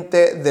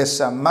gente de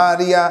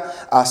Samaria,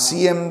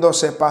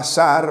 haciéndose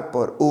pasar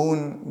por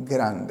un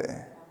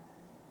grande.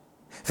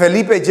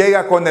 Felipe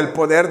llega con el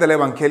poder del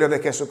evangelio de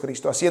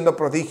Jesucristo, haciendo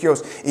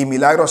prodigios y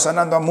milagros,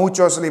 sanando a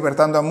muchos,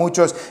 libertando a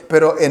muchos.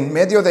 Pero en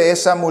medio de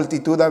esa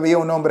multitud había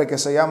un hombre que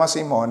se llama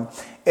Simón.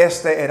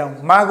 Este era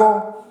un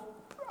mago,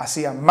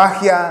 hacía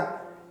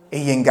magia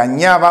y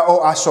engañaba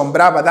o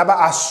asombraba,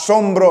 daba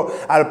asombro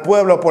al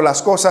pueblo por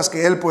las cosas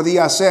que él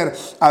podía hacer,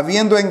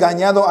 habiendo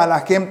engañado a la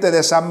gente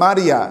de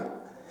Samaria,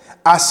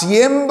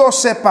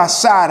 haciéndose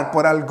pasar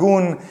por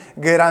algún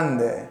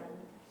grande.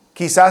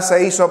 Quizás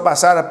se hizo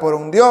pasar por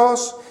un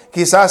Dios,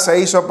 quizás se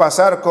hizo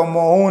pasar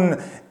como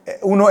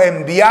uno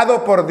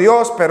enviado por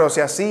Dios, pero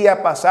se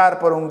hacía pasar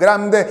por un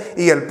grande,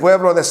 y el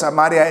pueblo de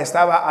Samaria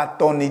estaba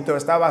atónito,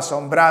 estaba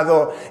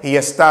asombrado y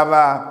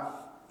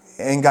estaba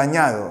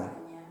engañado.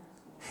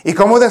 ¿Y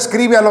cómo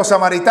describe a los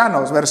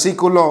samaritanos?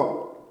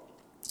 Versículo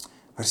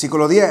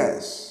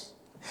 10.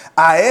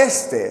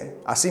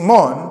 A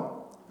Simón,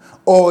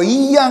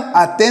 oían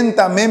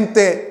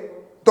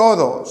atentamente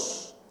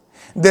todos,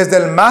 desde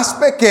el más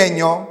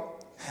pequeño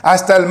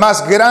hasta el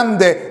más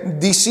grande,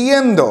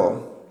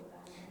 diciendo,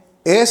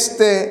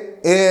 este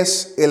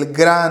es el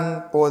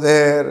gran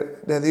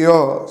poder de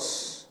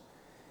Dios.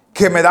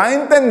 Que me da a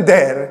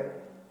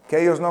entender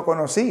que ellos no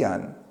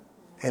conocían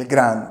el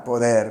gran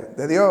poder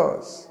de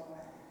Dios.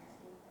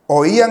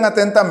 oían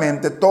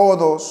atentamente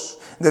todos,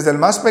 desde el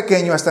más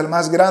pequeño hasta el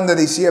más grande,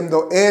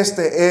 diciendo: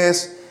 este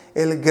es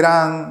el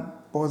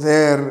gran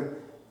poder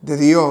de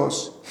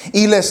Dios.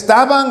 Y le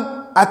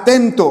estaban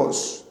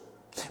atentos,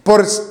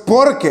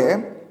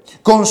 porque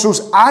con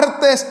sus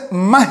artes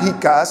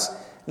mágicas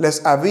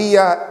les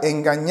había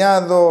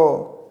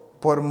engañado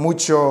por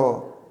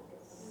mucho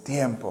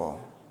tiempo.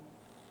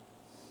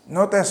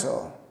 Note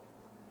eso.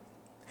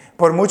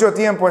 Por mucho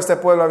tiempo este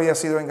pueblo había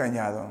sido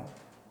engañado.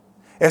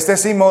 Este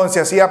Simón se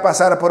hacía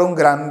pasar por un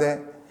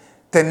grande,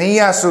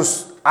 tenía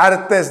sus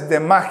artes de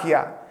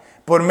magia.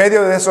 Por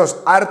medio de esos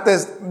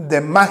artes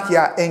de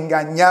magia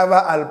engañaba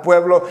al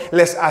pueblo,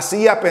 les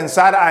hacía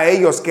pensar a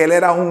ellos que él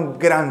era un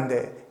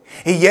grande.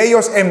 Y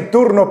ellos en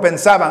turno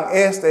pensaban: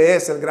 este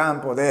es el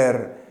gran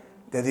poder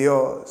de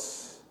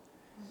Dios.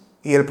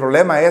 Y el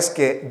problema es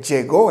que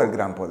llegó el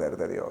gran poder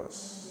de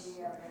Dios.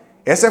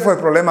 Ese fue el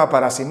problema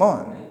para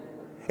Simón.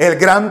 El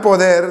gran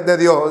poder de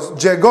Dios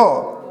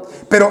llegó.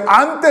 Pero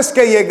antes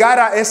que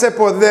llegara ese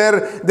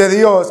poder de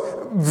Dios,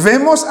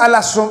 vemos a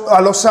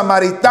los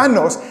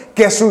samaritanos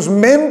que sus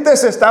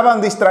mentes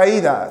estaban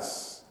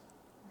distraídas,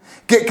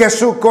 que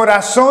su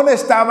corazón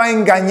estaba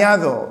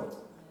engañado,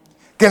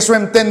 que su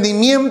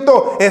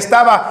entendimiento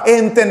estaba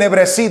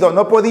entenebrecido.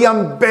 No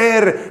podían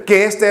ver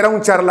que este era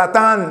un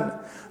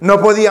charlatán,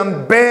 no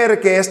podían ver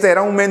que este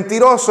era un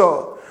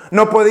mentiroso,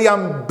 no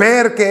podían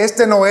ver que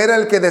este no era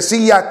el que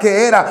decía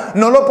que era.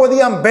 No lo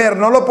podían ver,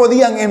 no lo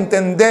podían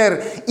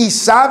entender. ¿Y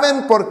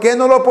saben por qué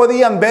no lo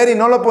podían ver y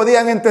no lo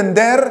podían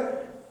entender?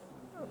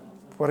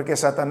 Porque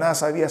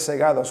Satanás había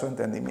cegado su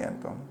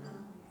entendimiento.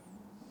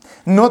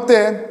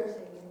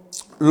 Note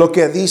lo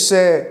que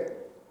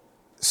dice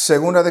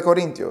 2 de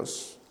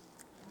Corintios.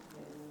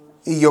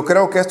 Y yo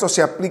creo que esto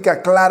se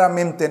aplica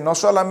claramente no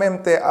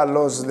solamente a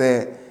los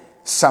de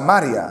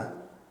Samaria,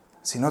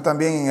 sino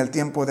también en el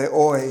tiempo de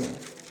hoy.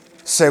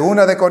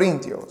 2 de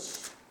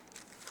Corintios,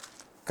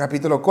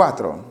 capítulo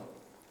 4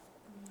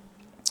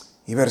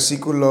 y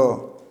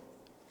versículo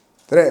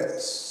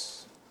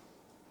 3.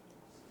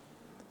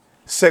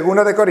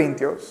 2 de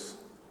Corintios,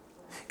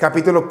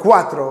 capítulo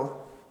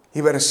 4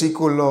 y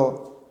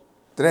versículo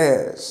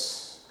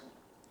 3.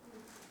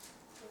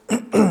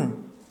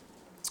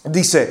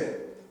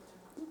 Dice: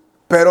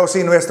 pero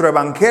si nuestro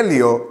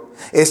evangelio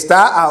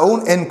está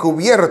aún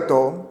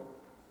encubierto,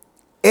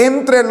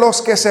 entre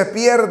los que se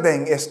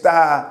pierden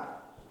está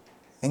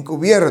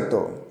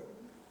encubierto.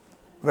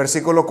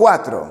 Versículo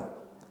 4.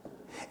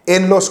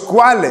 En los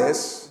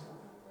cuales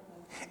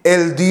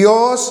el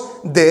Dios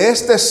de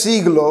este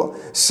siglo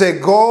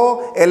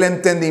cegó el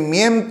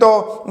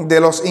entendimiento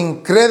de los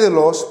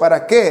incrédulos.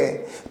 ¿Para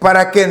qué?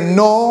 Para que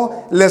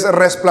no les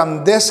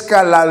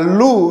resplandezca la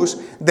luz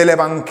del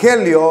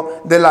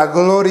evangelio de la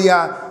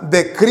gloria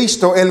de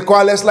Cristo, el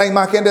cual es la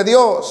imagen de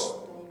Dios.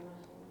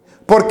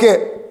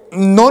 Porque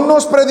no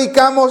nos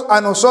predicamos a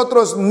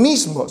nosotros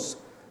mismos,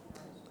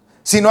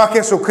 sino a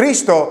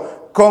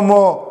Jesucristo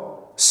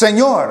como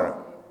Señor.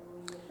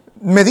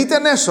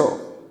 Mediten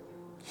eso.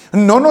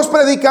 No nos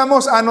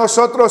predicamos a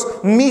nosotros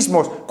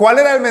mismos. ¿Cuál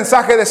era el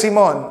mensaje de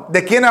Simón?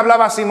 ¿De quién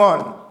hablaba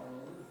Simón?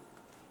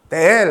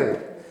 De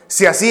él.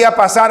 Se hacía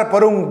pasar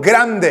por un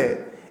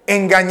grande.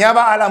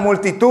 Engañaba a la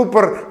multitud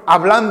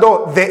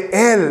hablando de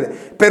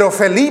él. Pero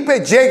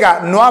Felipe llega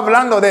no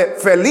hablando de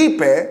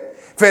Felipe.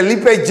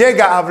 Felipe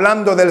llega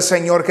hablando del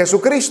Señor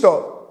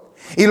Jesucristo.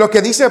 Y lo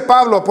que dice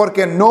Pablo: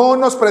 porque no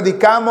nos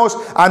predicamos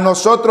a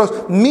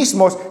nosotros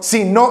mismos,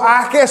 sino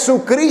a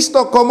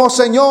Jesucristo como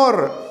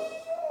Señor,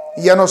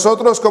 y a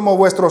nosotros como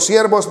vuestros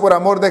siervos por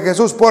amor de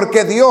Jesús.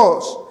 Porque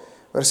Dios,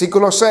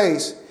 versículo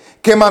 6,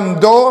 que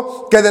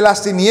mandó que de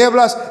las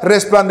tinieblas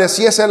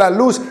resplandeciese la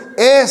luz,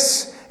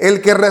 es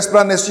el que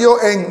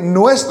resplandeció en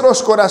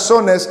nuestros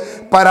corazones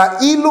para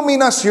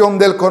iluminación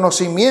del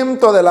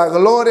conocimiento de la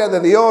gloria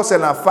de Dios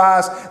en la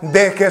faz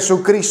de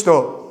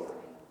Jesucristo.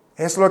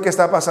 Es lo que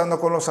está pasando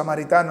con los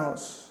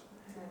samaritanos.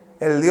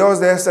 El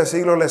Dios de este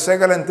siglo les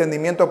cega el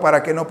entendimiento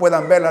para que no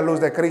puedan ver la luz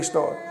de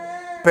Cristo.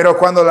 Pero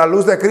cuando la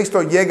luz de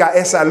Cristo llega,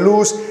 esa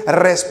luz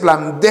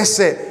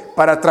resplandece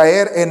para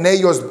traer en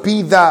ellos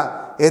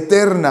vida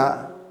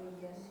eterna.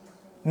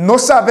 No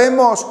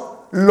sabemos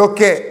lo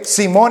que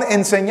Simón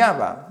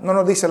enseñaba. No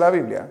nos dice la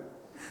Biblia.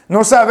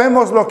 No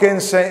sabemos lo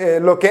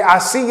que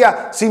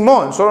hacía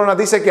Simón. Solo nos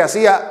dice que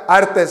hacía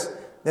artes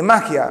de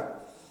magia.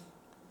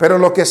 Pero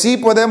lo que sí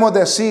podemos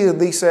decir,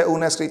 dice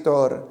un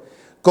escritor,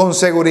 con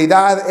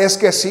seguridad, es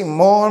que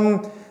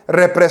Simón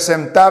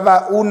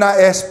representaba una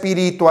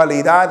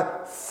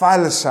espiritualidad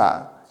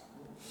falsa.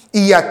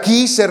 Y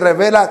aquí se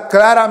revela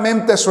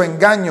claramente su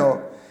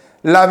engaño.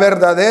 La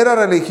verdadera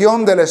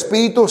religión del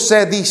Espíritu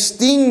se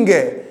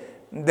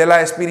distingue de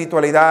la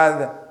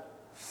espiritualidad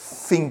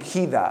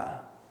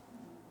fingida.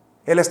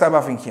 Él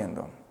estaba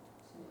fingiendo.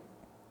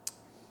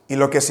 Y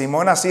lo que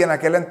Simón hacía en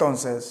aquel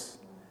entonces,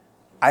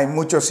 hay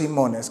muchos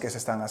Simones que se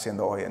están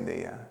haciendo hoy en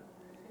día.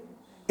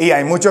 Y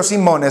hay muchos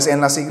Simones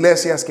en las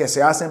iglesias que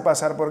se hacen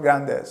pasar por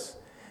grandes,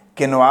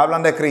 que no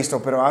hablan de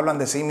Cristo, pero hablan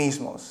de sí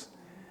mismos.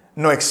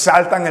 no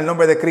exaltan el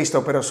nombre de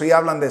Cristo, pero sí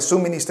hablan de su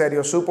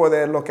ministerio, su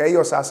poder, lo que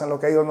ellos hacen, lo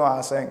que ellos no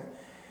hacen.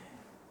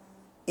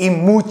 Y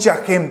mucha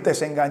gente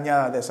es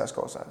engañada de esas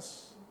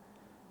cosas.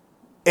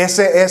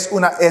 Esa es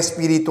una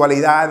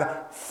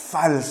espiritualidad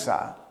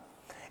falsa.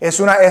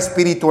 Es una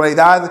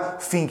espiritualidad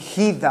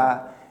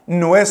fingida.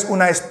 No es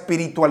una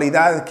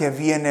espiritualidad que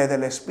viene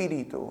del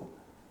Espíritu.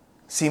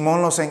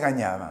 Simón los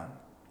engañaba.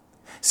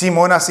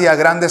 Simón hacía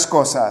grandes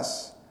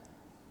cosas.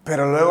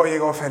 Pero luego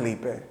llegó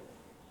Felipe.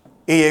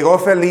 Y llegó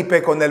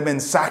Felipe con el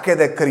mensaje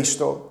de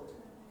Cristo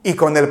y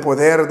con el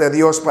poder de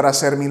Dios para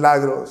hacer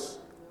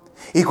milagros.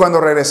 Y cuando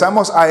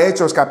regresamos a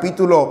Hechos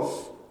capítulo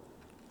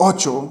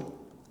 8,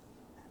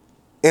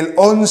 el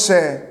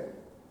 11,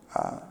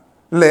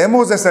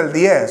 leemos desde el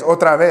 10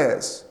 otra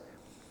vez.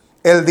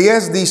 El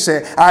 10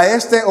 dice: a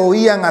este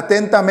oían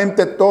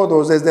atentamente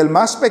todos, desde el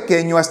más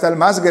pequeño hasta el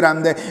más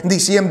grande,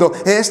 diciendo: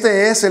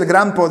 este es el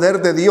gran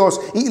poder de Dios.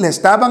 Y le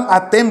estaban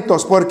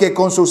atentos porque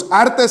con sus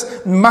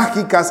artes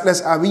mágicas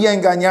les había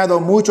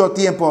engañado mucho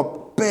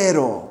tiempo.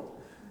 Pero,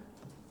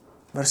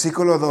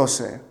 versículo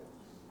 12,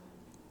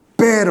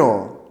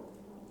 pero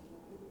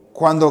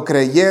cuando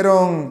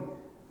creyeron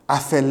a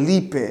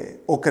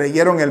Felipe, o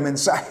creyeron el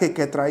mensaje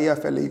que traía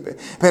Felipe.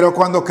 Pero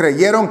cuando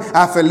creyeron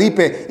a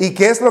Felipe, ¿y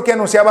qué es lo que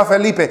anunciaba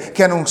Felipe?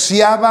 Que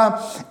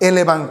anunciaba el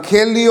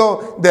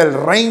evangelio del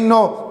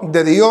reino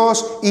de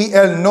Dios y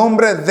el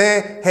nombre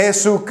de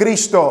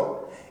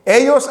Jesucristo.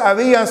 Ellos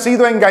habían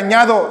sido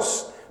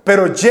engañados,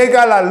 pero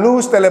llega la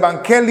luz del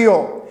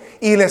evangelio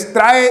y les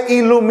trae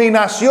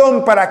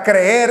iluminación para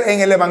creer en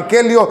el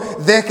evangelio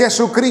de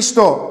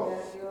Jesucristo.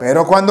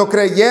 Pero cuando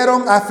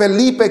creyeron a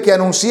Felipe, que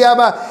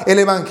anunciaba el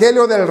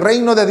evangelio del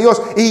reino de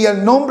Dios y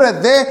el nombre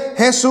de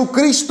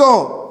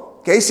Jesucristo,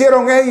 ¿qué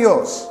hicieron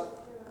ellos?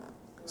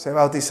 Se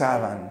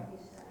bautizaban,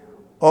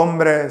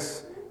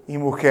 hombres y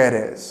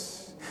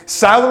mujeres.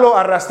 Saulo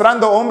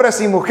arrastrando hombres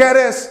y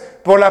mujeres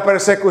por la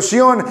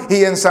persecución,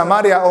 y en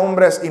Samaria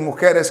hombres y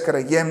mujeres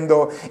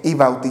creyendo y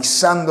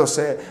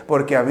bautizándose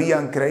porque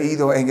habían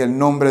creído en el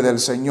nombre del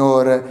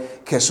Señor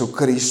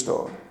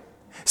Jesucristo.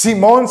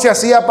 Simón se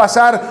hacía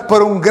pasar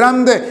por un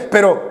grande,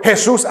 pero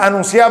Jesús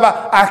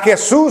anunciaba a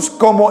Jesús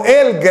como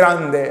el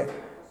grande.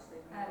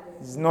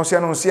 No se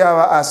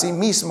anunciaba a sí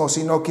mismo,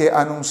 sino que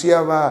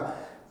anunciaba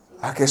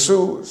a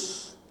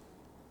Jesús.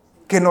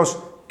 Que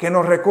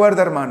nos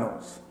recuerda,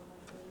 hermanos,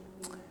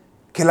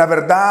 que la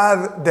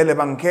verdad del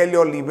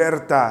evangelio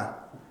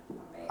liberta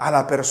a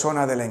la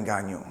persona del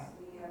engaño.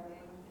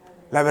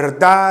 La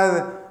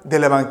verdad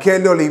del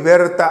evangelio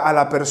liberta a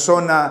la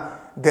persona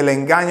del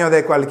engaño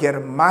de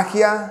cualquier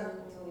magia.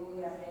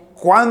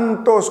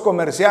 ¿Cuántos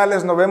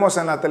comerciales no vemos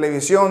en la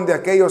televisión de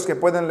aquellos que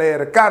pueden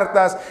leer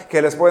cartas,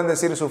 que les pueden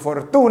decir su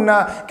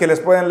fortuna, que les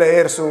pueden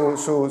leer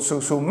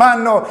su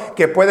mano,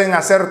 que pueden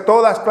hacer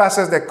todas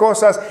clases de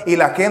cosas y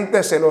la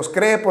gente se los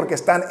cree porque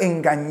están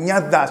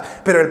engañadas?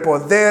 Pero el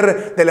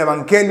poder del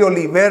evangelio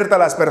liberta a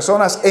las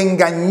personas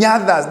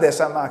engañadas de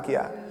esa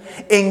magia,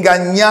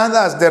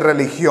 engañadas de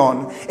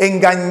religión,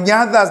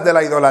 engañadas de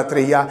la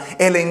idolatría,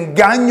 el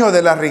engaño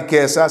de las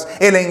riquezas,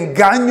 el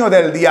engaño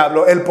del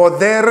diablo. El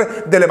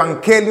poder del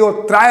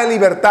evangelio trae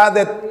libertad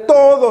de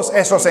todos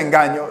esos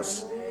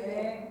engaños.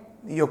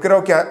 Y yo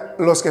creo que a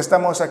los que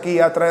estamos aquí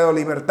ha traído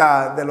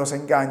libertad de los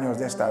engaños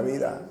de esta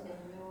vida.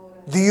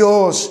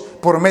 Dios,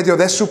 por medio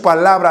de su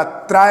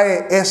palabra,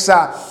 trae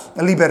esa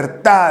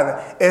libertad.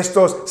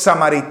 Estos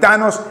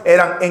samaritanos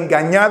eran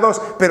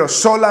engañados, pero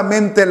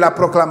solamente la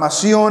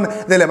proclamación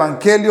del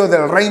evangelio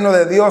del reino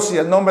de Dios y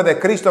el nombre de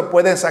Cristo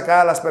pueden sacar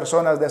a las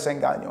personas de ese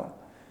engaño.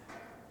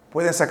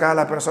 Pueden sacar a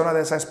la persona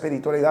de esa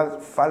espiritualidad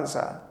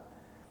falsa.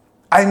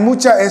 Hay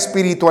mucha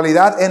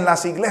espiritualidad en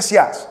las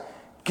iglesias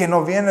que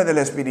no viene del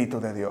Espíritu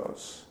de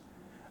Dios.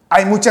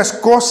 Hay muchas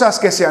cosas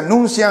que se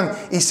anuncian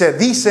y se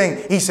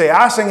dicen y se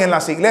hacen en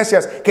las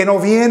iglesias que no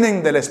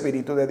vienen del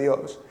Espíritu de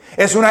Dios.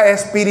 Es una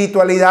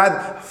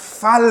espiritualidad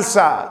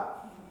falsa.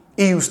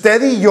 Y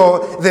usted y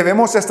yo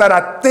debemos estar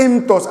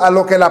atentos a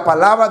lo que la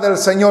palabra del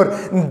Señor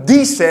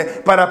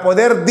dice para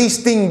poder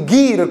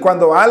distinguir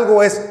cuando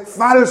algo es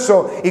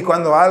falso y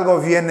cuando algo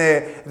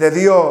viene de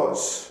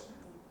Dios.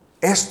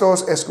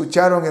 Estos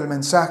escucharon el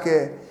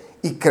mensaje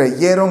y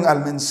creyeron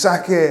al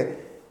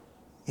mensaje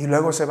y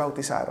luego se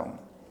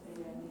bautizaron.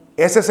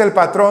 Ese es el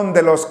patrón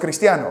de los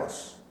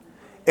cristianos.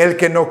 El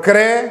que no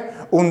cree,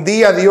 un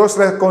día Dios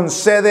le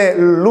concede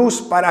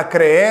luz para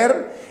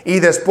creer y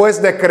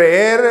después de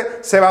creer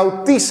se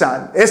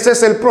bautizan. Ese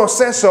es el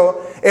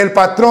proceso, el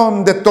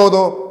patrón de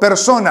toda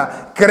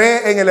persona.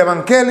 Cree en el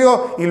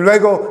evangelio y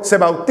luego se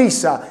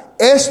bautiza.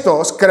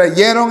 Estos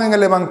creyeron en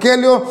el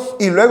evangelio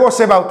y luego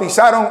se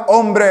bautizaron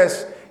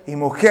hombres y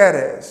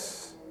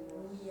mujeres.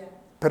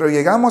 Pero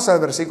llegamos al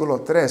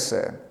versículo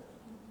 13.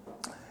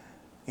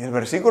 Y el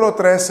versículo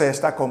 13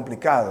 está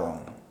complicado,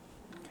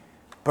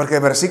 porque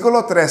el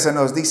versículo 13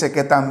 nos dice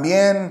que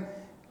también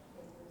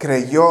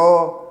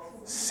creyó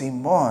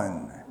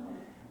Simón.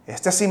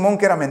 Este Simón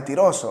que era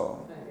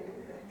mentiroso,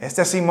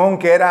 este Simón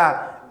que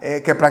era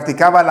que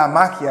practicaba la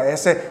magia,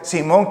 ese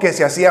Simón que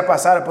se hacía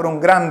pasar por un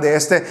grande,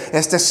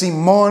 este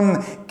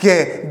Simón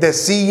que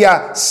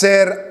decía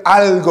ser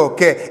algo,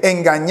 que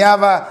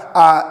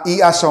engañaba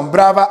y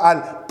asombraba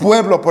al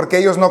pueblo porque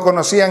ellos no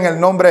conocían el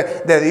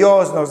nombre de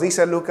Dios. Nos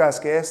dice Lucas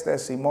que este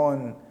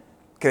Simón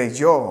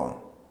creyó.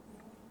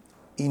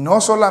 Y no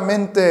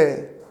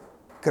solamente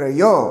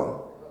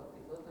creyó,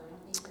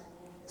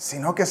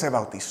 sino que se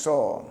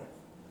bautizó.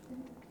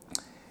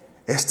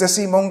 Este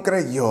Simón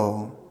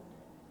creyó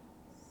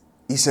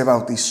y se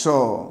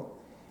bautizó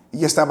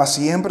y estaba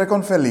siempre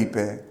con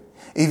Felipe,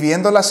 y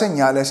viendo las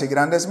señales y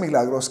grandes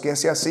milagros que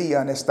se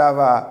hacían,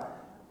 estaba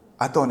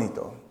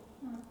atónito.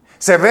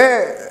 Se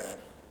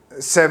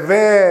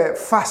ve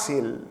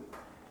fácil.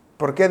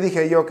 ¿Por qué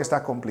dije yo que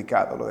está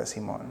complicado lo de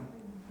Simón?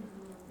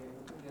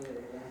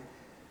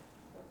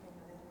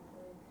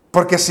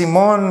 Porque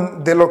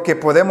Simón, de lo que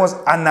podemos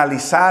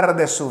analizar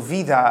de su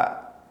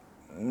vida,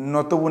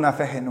 no tuvo una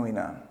fe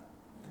genuina.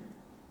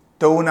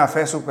 Tuvo una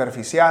fe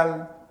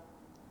superficial,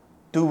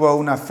 tuvo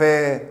una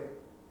fe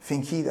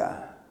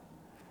fingida.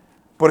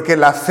 Porque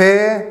la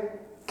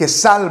fe que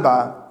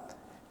salva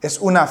es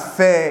una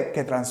fe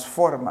que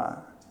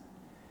transforma.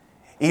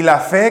 Y la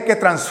fe que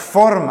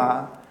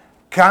transforma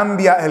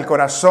cambia el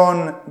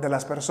corazón de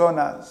las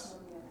personas.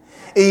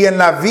 Y en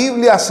la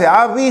Biblia se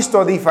ha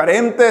visto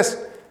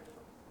diferentes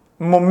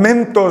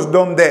momentos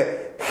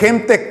donde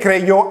gente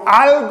creyó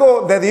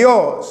algo de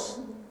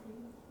Dios,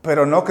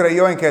 pero no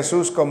creyó en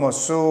Jesús como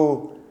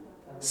su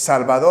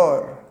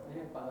Salvador.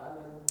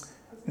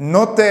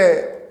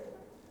 Note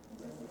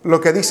lo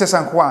que dice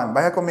San Juan.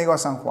 Vaya conmigo a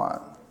San Juan.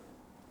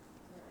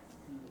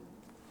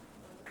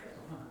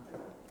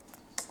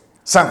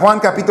 San Juan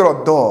capítulo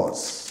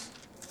 2.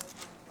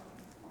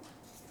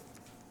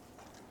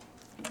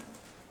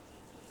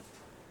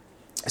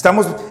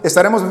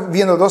 Estaremos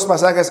viendo dos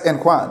pasajes en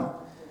Juan.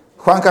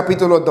 Juan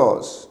capítulo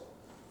 2.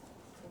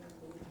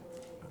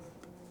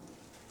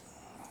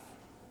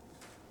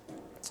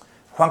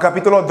 Juan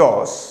capítulo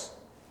 2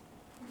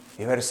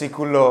 y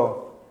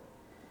versículo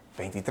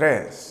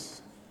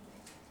 23.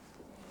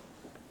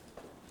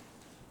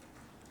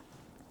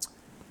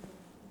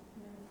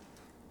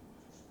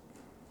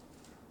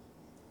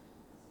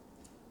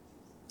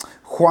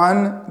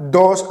 Juan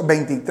 2,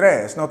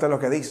 23. Note lo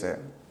que dice.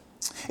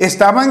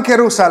 Estando en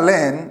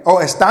Jerusalén,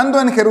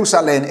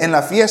 en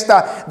la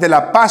fiesta de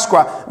la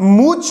Pascua,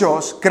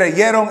 muchos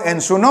creyeron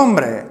en su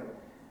nombre,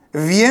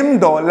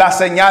 viendo las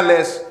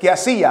señales que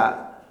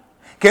hacía.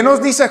 ¿Qué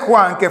nos dice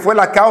Juan que fue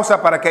la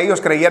causa para que ellos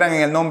creyeran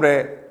en el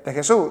nombre de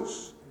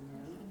Jesús?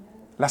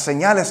 Las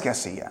señales que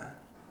hacía.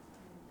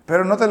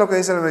 Pero note lo que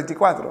dice el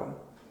 24.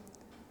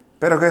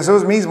 Pero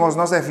Jesús mismo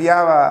no se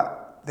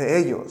fiaba de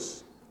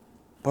ellos,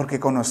 porque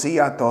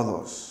conocía a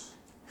todos.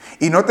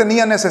 Y no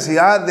tenía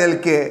necesidad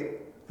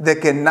de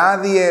que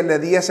nadie le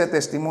diese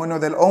testimonio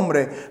del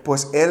hombre,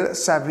 pues él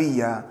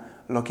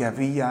sabía lo que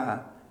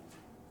había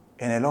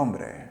en el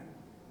hombre.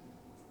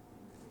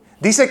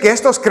 Dice que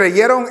estos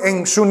creyeron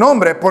en su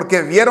nombre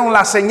porque vieron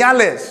las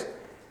señales.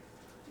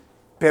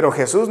 Pero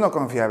Jesús no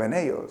confiaba en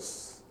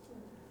ellos,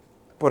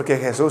 porque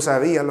Jesús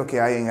sabía lo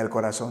que hay en el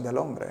corazón del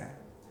hombre.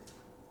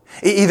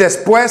 Y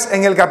después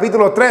en el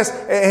capítulo 3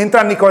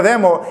 entra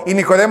Nicodemo, y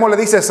Nicodemo le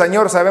dice: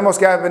 Señor, sabemos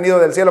que has venido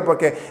del cielo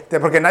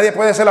porque nadie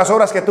puede hacer las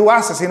obras que tú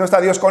haces si no está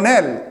Dios con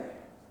él.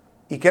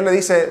 ¿Y qué le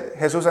dice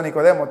Jesús a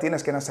Nicodemo?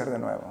 Tienes que nacer de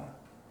nuevo.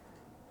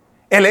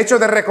 El hecho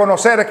de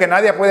reconocer que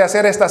nadie puede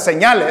hacer estas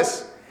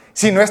señales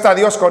si no está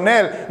Dios con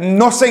él,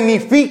 no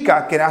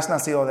significa que has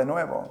nacido de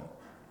nuevo.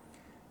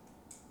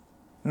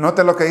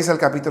 Note lo que dice el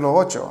capítulo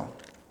 8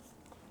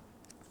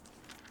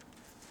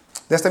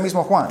 de este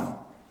mismo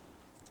Juan.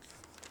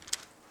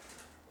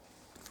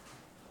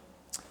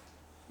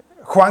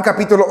 Juan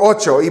capítulo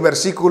 8 y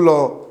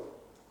versículo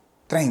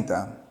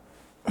 30.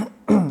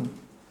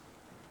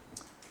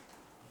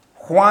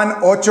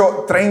 Juan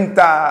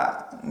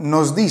 8:30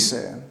 nos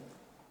dice: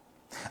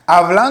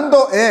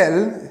 hablando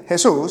él,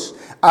 Jesús,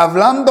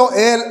 hablando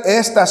él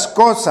estas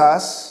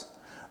cosas,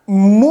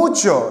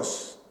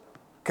 muchos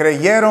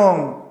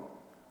creyeron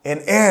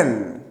en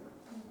él.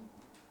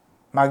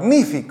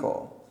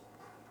 Magnífico.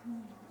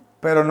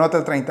 Pero nota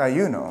el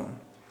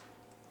 31.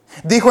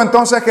 Dijo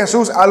entonces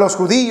Jesús a los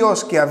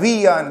judíos que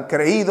habían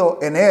creído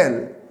en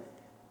él: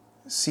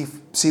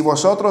 si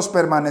vosotros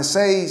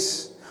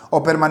permanecierais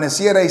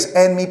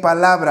en mi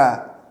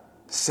palabra,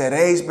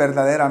 seréis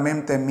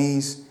verdaderamente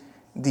mis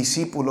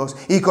discípulos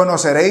y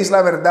conoceréis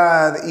la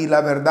verdad, y la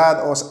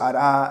verdad os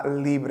hará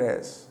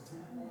libres.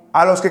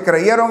 A los que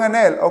creyeron en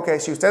él,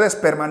 si ustedes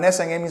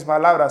permanecen en mis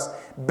palabras,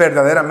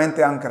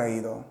 verdaderamente han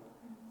creído,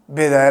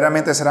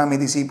 verdaderamente serán mis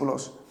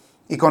discípulos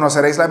y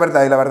conoceréis la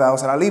verdad, y la verdad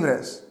os hará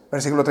libres.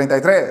 Versículo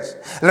 33.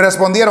 Le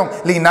respondieron: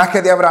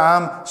 linaje de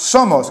Abraham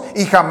somos,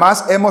 y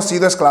jamás hemos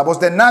sido esclavos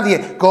de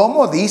nadie.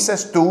 ¿Cómo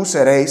dices tú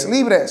seréis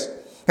libres?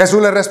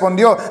 Jesús le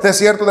respondió: de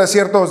cierto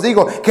os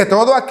digo, que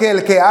todo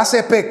aquel que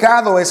hace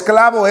pecado,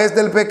 esclavo es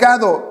del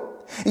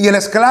pecado. Y el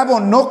esclavo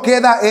no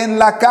queda en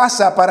la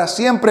casa para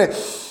siempre,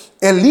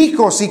 El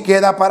Hijo sí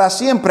queda para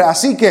siempre.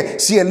 Así que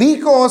si el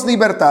Hijo os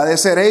libertare,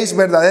 seréis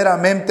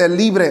verdaderamente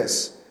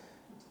libres.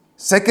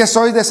 Sé que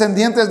sois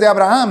descendientes de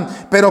Abraham,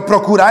 pero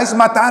procuráis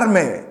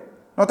matarme.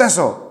 Nota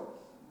eso.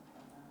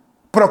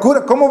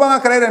 ¿Cómo van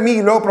a creer en mí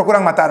y luego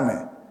procuran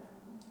matarme?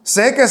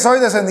 Sé que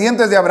sois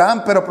descendientes de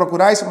Abraham, pero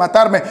procuráis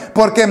matarme,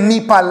 porque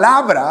mi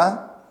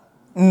palabra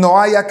no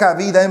haya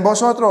cabida en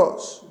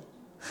vosotros.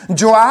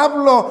 Yo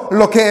hablo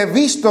lo que he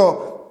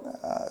visto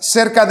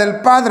cerca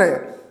del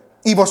Padre,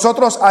 y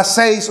vosotros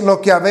hacéis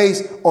lo que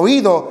habéis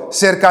oído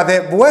cerca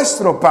de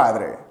vuestro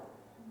padre.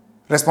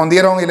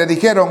 Respondieron y le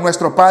dijeron: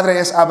 nuestro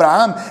padre es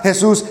Abraham.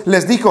 Jesús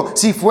les dijo: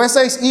 si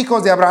fueseis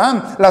hijos de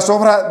Abraham, las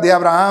obras de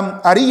Abraham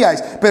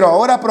haríais. Pero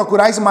ahora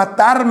procuráis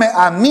matarme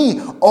a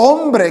mí,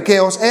 hombre que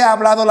os he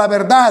hablado la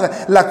verdad,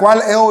 la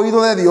cual he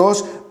oído de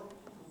Dios.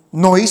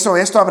 ¿No hizo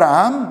esto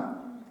Abraham?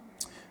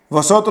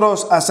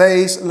 Vosotros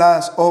hacéis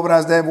las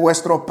obras de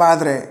vuestro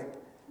padre.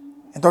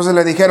 Entonces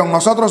le dijeron: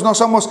 nosotros no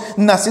somos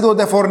nacidos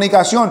de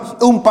fornicación,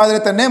 un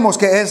padre tenemos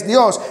que es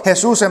Dios.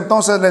 Jesús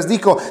entonces les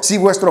dijo: si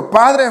vuestro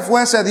padre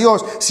fuese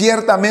Dios,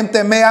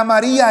 ciertamente me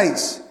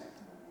amaríais,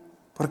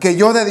 porque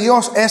yo de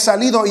Dios he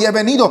salido y he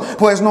venido,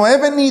 pues no he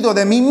venido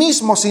de mí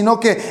mismo, sino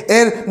que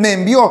Él me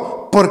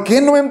envió. ¿Por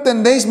qué no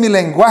entendéis mi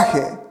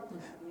lenguaje?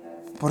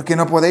 Porque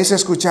no podéis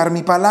escuchar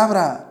mi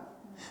palabra.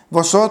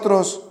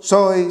 Vosotros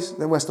sois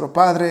de vuestro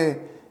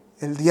padre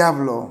el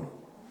diablo,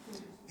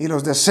 y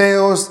los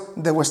deseos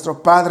de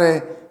vuestro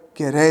padre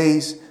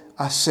queréis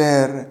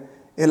hacer.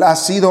 Él ha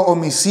sido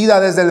homicida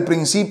desde el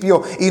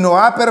principio y no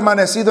ha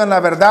permanecido en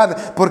la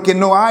verdad, porque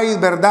no hay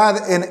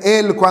verdad en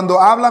él. Cuando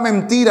habla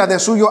mentira, de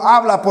suyo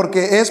habla,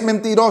 porque es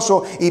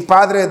mentiroso y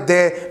padre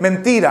de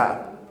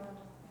mentira.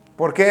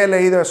 ¿Por qué he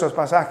leído esos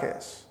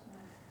pasajes?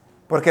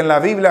 Porque en la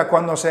Biblia,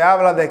 cuando se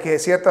habla de que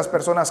ciertas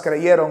personas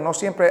creyeron, no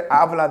siempre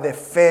habla de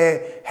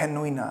fe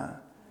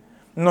genuina.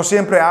 No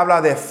siempre habla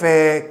de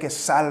fe que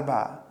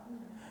salva.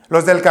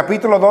 Los del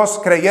capítulo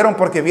 2 creyeron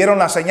porque vieron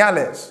las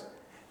señales.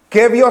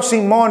 ¿Qué vio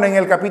Simón en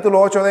el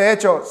capítulo 8 de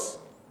Hechos?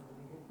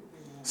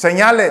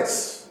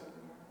 Señales.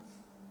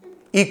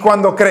 Y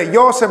cuando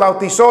creyó, se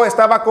bautizó,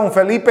 estaba con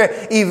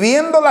Felipe, y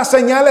viendo las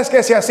señales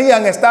que se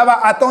hacían,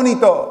 estaba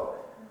atónito.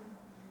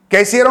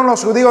 ¿Qué hicieron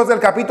los judíos del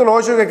capítulo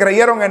 8 que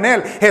creyeron en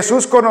él?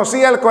 Jesús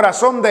conocía el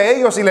corazón de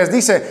ellos y les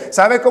dice: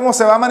 ¿sabe cómo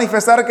se va a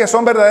manifestar que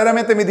son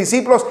verdaderamente mis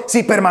discípulos?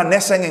 Si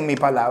permanecen en mi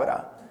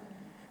palabra.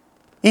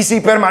 Y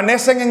si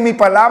permanecen en mi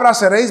palabra,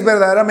 seréis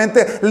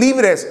verdaderamente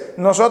libres.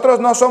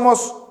 Nosotros no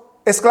somos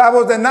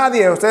esclavos de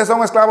nadie. Ustedes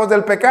son esclavos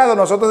del pecado.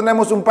 Nosotros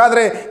tenemos un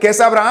padre que es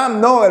Abraham.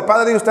 No, el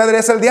padre de ustedes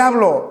es el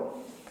diablo.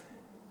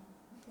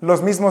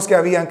 Los mismos que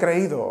habían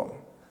creído.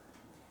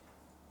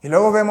 Y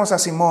luego vemos a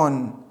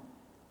Simón,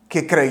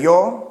 que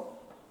creyó,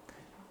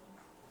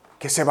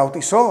 que se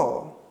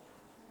bautizó,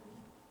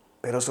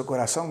 pero su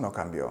corazón no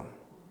cambió.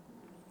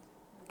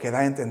 Que da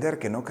a entender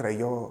que no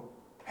creyó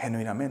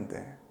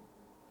genuinamente.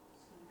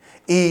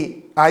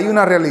 Y hay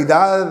una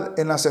realidad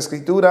en las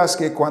Escrituras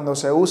que cuando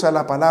se usa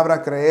la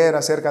palabra creer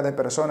acerca de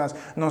personas,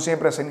 no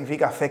siempre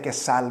significa fe que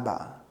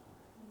salva.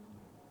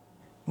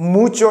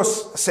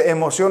 Muchos se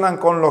emocionan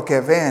con lo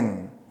que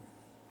ven,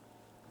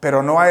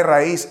 pero no hay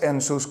raíz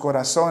en sus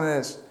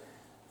corazones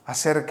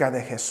acerca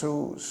de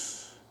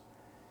Jesús.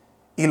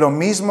 Y lo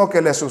mismo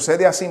que le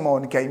sucede a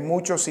Simón, que hay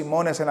muchos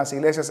Simones en las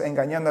iglesias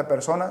engañando a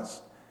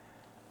personas,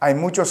 hay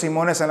muchos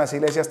Simones en las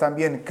iglesias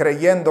también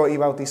creyendo y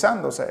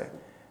bautizándose,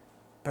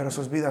 pero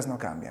sus vidas no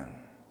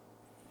cambian.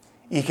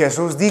 Y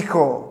Jesús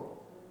dijo,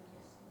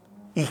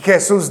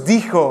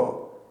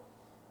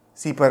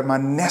 si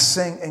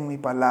permanecen en mi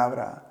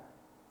palabra,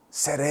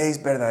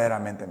 seréis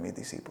verdaderamente mis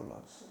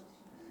discípulos.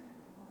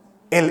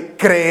 El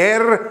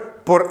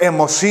creer por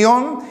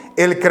emoción,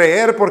 el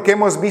creer porque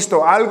hemos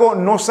visto algo,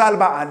 no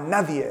salva a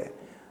nadie.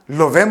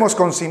 Lo vemos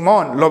con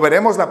Simón, lo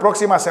veremos la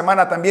próxima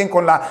semana también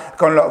con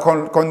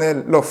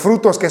los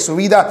frutos que su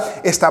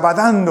vida estaba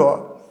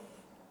dando.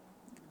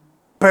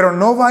 Pero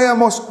no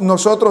vayamos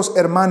nosotros,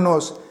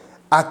 hermanos,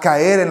 a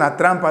caer en la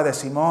trampa de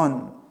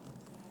Simón,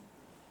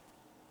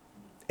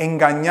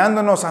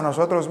 engañándonos a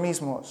nosotros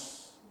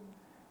mismos,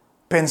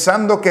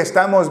 pensando que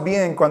estamos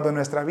bien cuando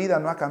nuestra vida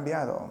no ha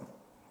cambiado.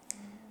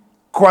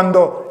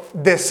 Cuando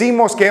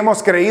decimos que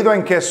hemos creído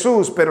en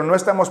Jesús, pero no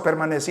estamos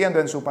permaneciendo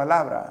en su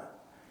palabra.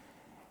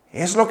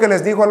 Es lo que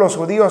les dijo a los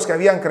judíos que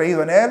habían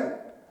creído en Él.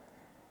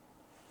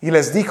 Y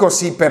les dijo: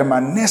 si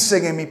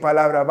permanecen en mi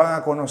palabra, van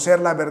a conocer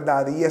la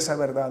verdad, y esa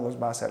verdad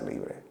los va a hacer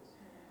libres.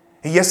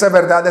 Y esa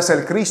verdad es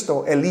el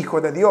Cristo, el Hijo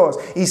de Dios.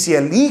 Y si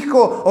el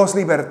Hijo os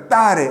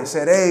libertare,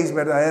 seréis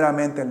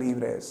verdaderamente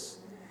libres.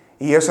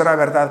 Y eso era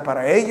verdad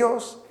para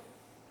ellos,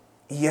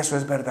 y eso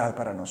es verdad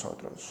para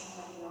nosotros.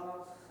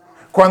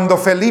 Cuando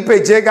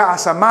Felipe llega a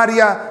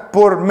Samaria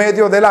por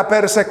medio de la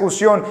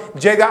persecución,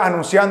 llega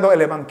anunciando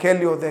el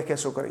evangelio de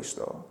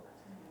Jesucristo.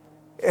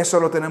 Eso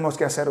lo tenemos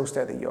que hacer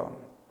usted y yo.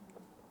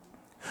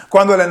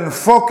 Cuando el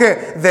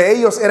enfoque de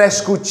ellos era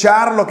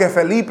escuchar lo que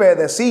Felipe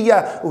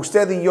decía,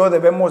 usted y yo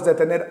debemos de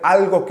tener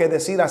algo que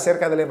decir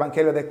acerca del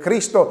evangelio de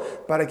Cristo,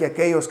 para que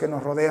aquellos que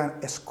nos rodean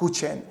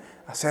escuchen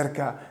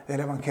acerca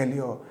del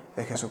Evangelio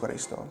de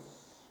Jesucristo.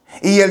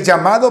 Y el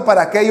llamado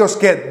para aquellos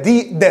que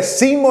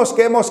decimos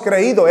que hemos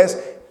creído es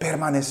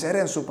permanecer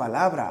en su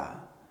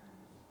palabra.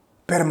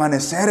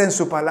 Permanecer en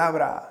su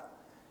palabra.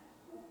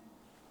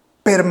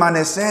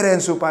 Permanecer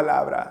en su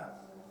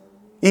palabra.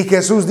 Y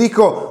Jesús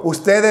dijo,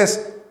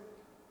 ustedes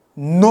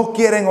no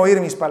quieren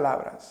oír mis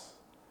palabras.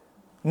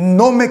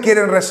 No me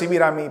quieren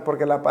recibir a mí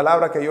porque la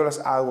palabra que yo les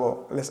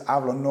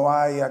hablo no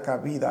haya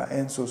cabida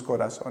en sus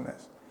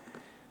corazones.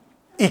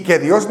 Y que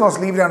Dios nos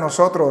libre a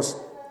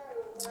nosotros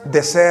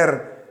de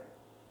ser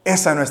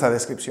esa nuestra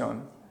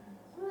descripción.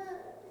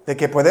 De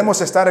que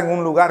podemos estar en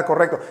un lugar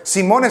correcto.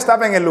 Simón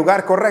estaba en el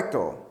lugar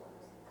correcto.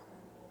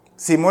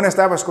 Simón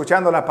estaba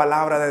escuchando la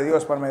palabra de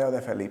Dios por medio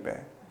de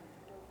Felipe.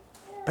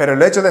 Pero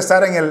el hecho de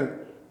estar en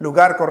el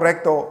lugar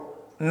correcto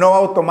no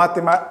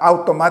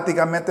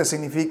automáticamente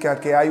significa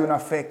que hay una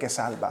fe que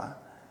salva.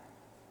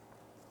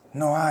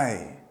 No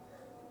hay.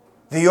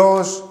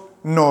 Dios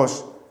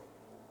nos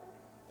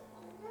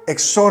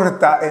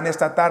exhorta en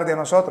esta tarde a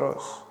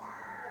nosotros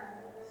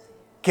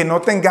que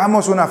no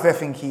tengamos una fe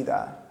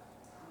fingida,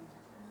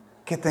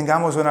 que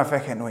tengamos una fe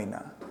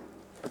genuina,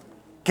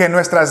 que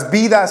nuestras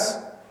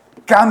vidas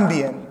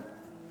cambien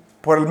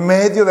por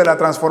medio de la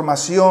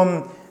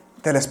transformación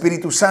del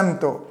Espíritu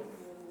Santo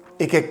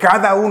y que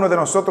cada uno de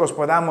nosotros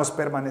podamos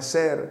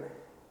permanecer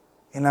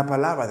en la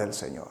palabra del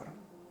Señor,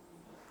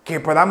 que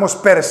podamos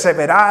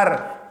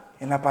perseverar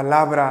en la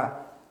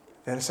palabra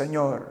del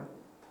Señor.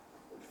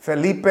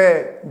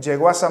 Felipe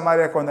llegó a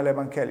Samaria con el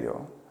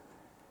Evangelio.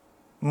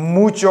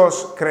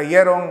 Muchos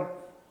creyeron,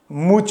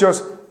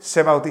 muchos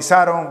se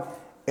bautizaron.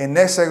 En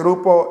ese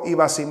grupo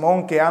iba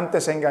Simón, que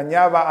antes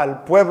engañaba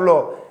al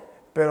pueblo,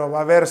 pero va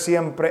a haber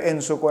siempre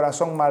en su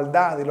corazón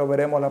maldad, y lo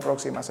veremos la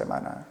próxima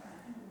semana.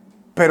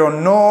 Pero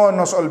no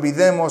nos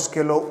olvidemos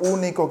que lo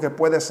único que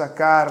puede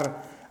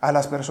sacar a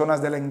las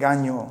personas del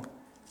engaño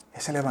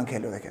es el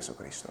Evangelio de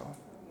Jesucristo.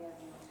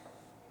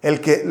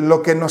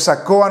 Lo que nos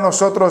sacó a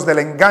nosotros del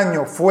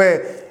engaño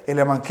fue el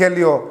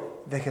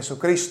Evangelio de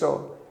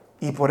Jesucristo.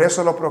 Y por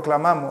eso lo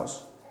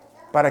proclamamos,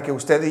 para que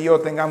usted y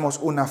yo tengamos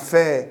una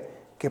fe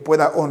que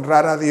pueda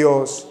honrar a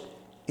Dios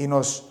y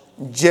nos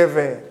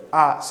lleve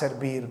a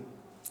servir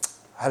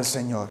al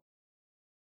Señor.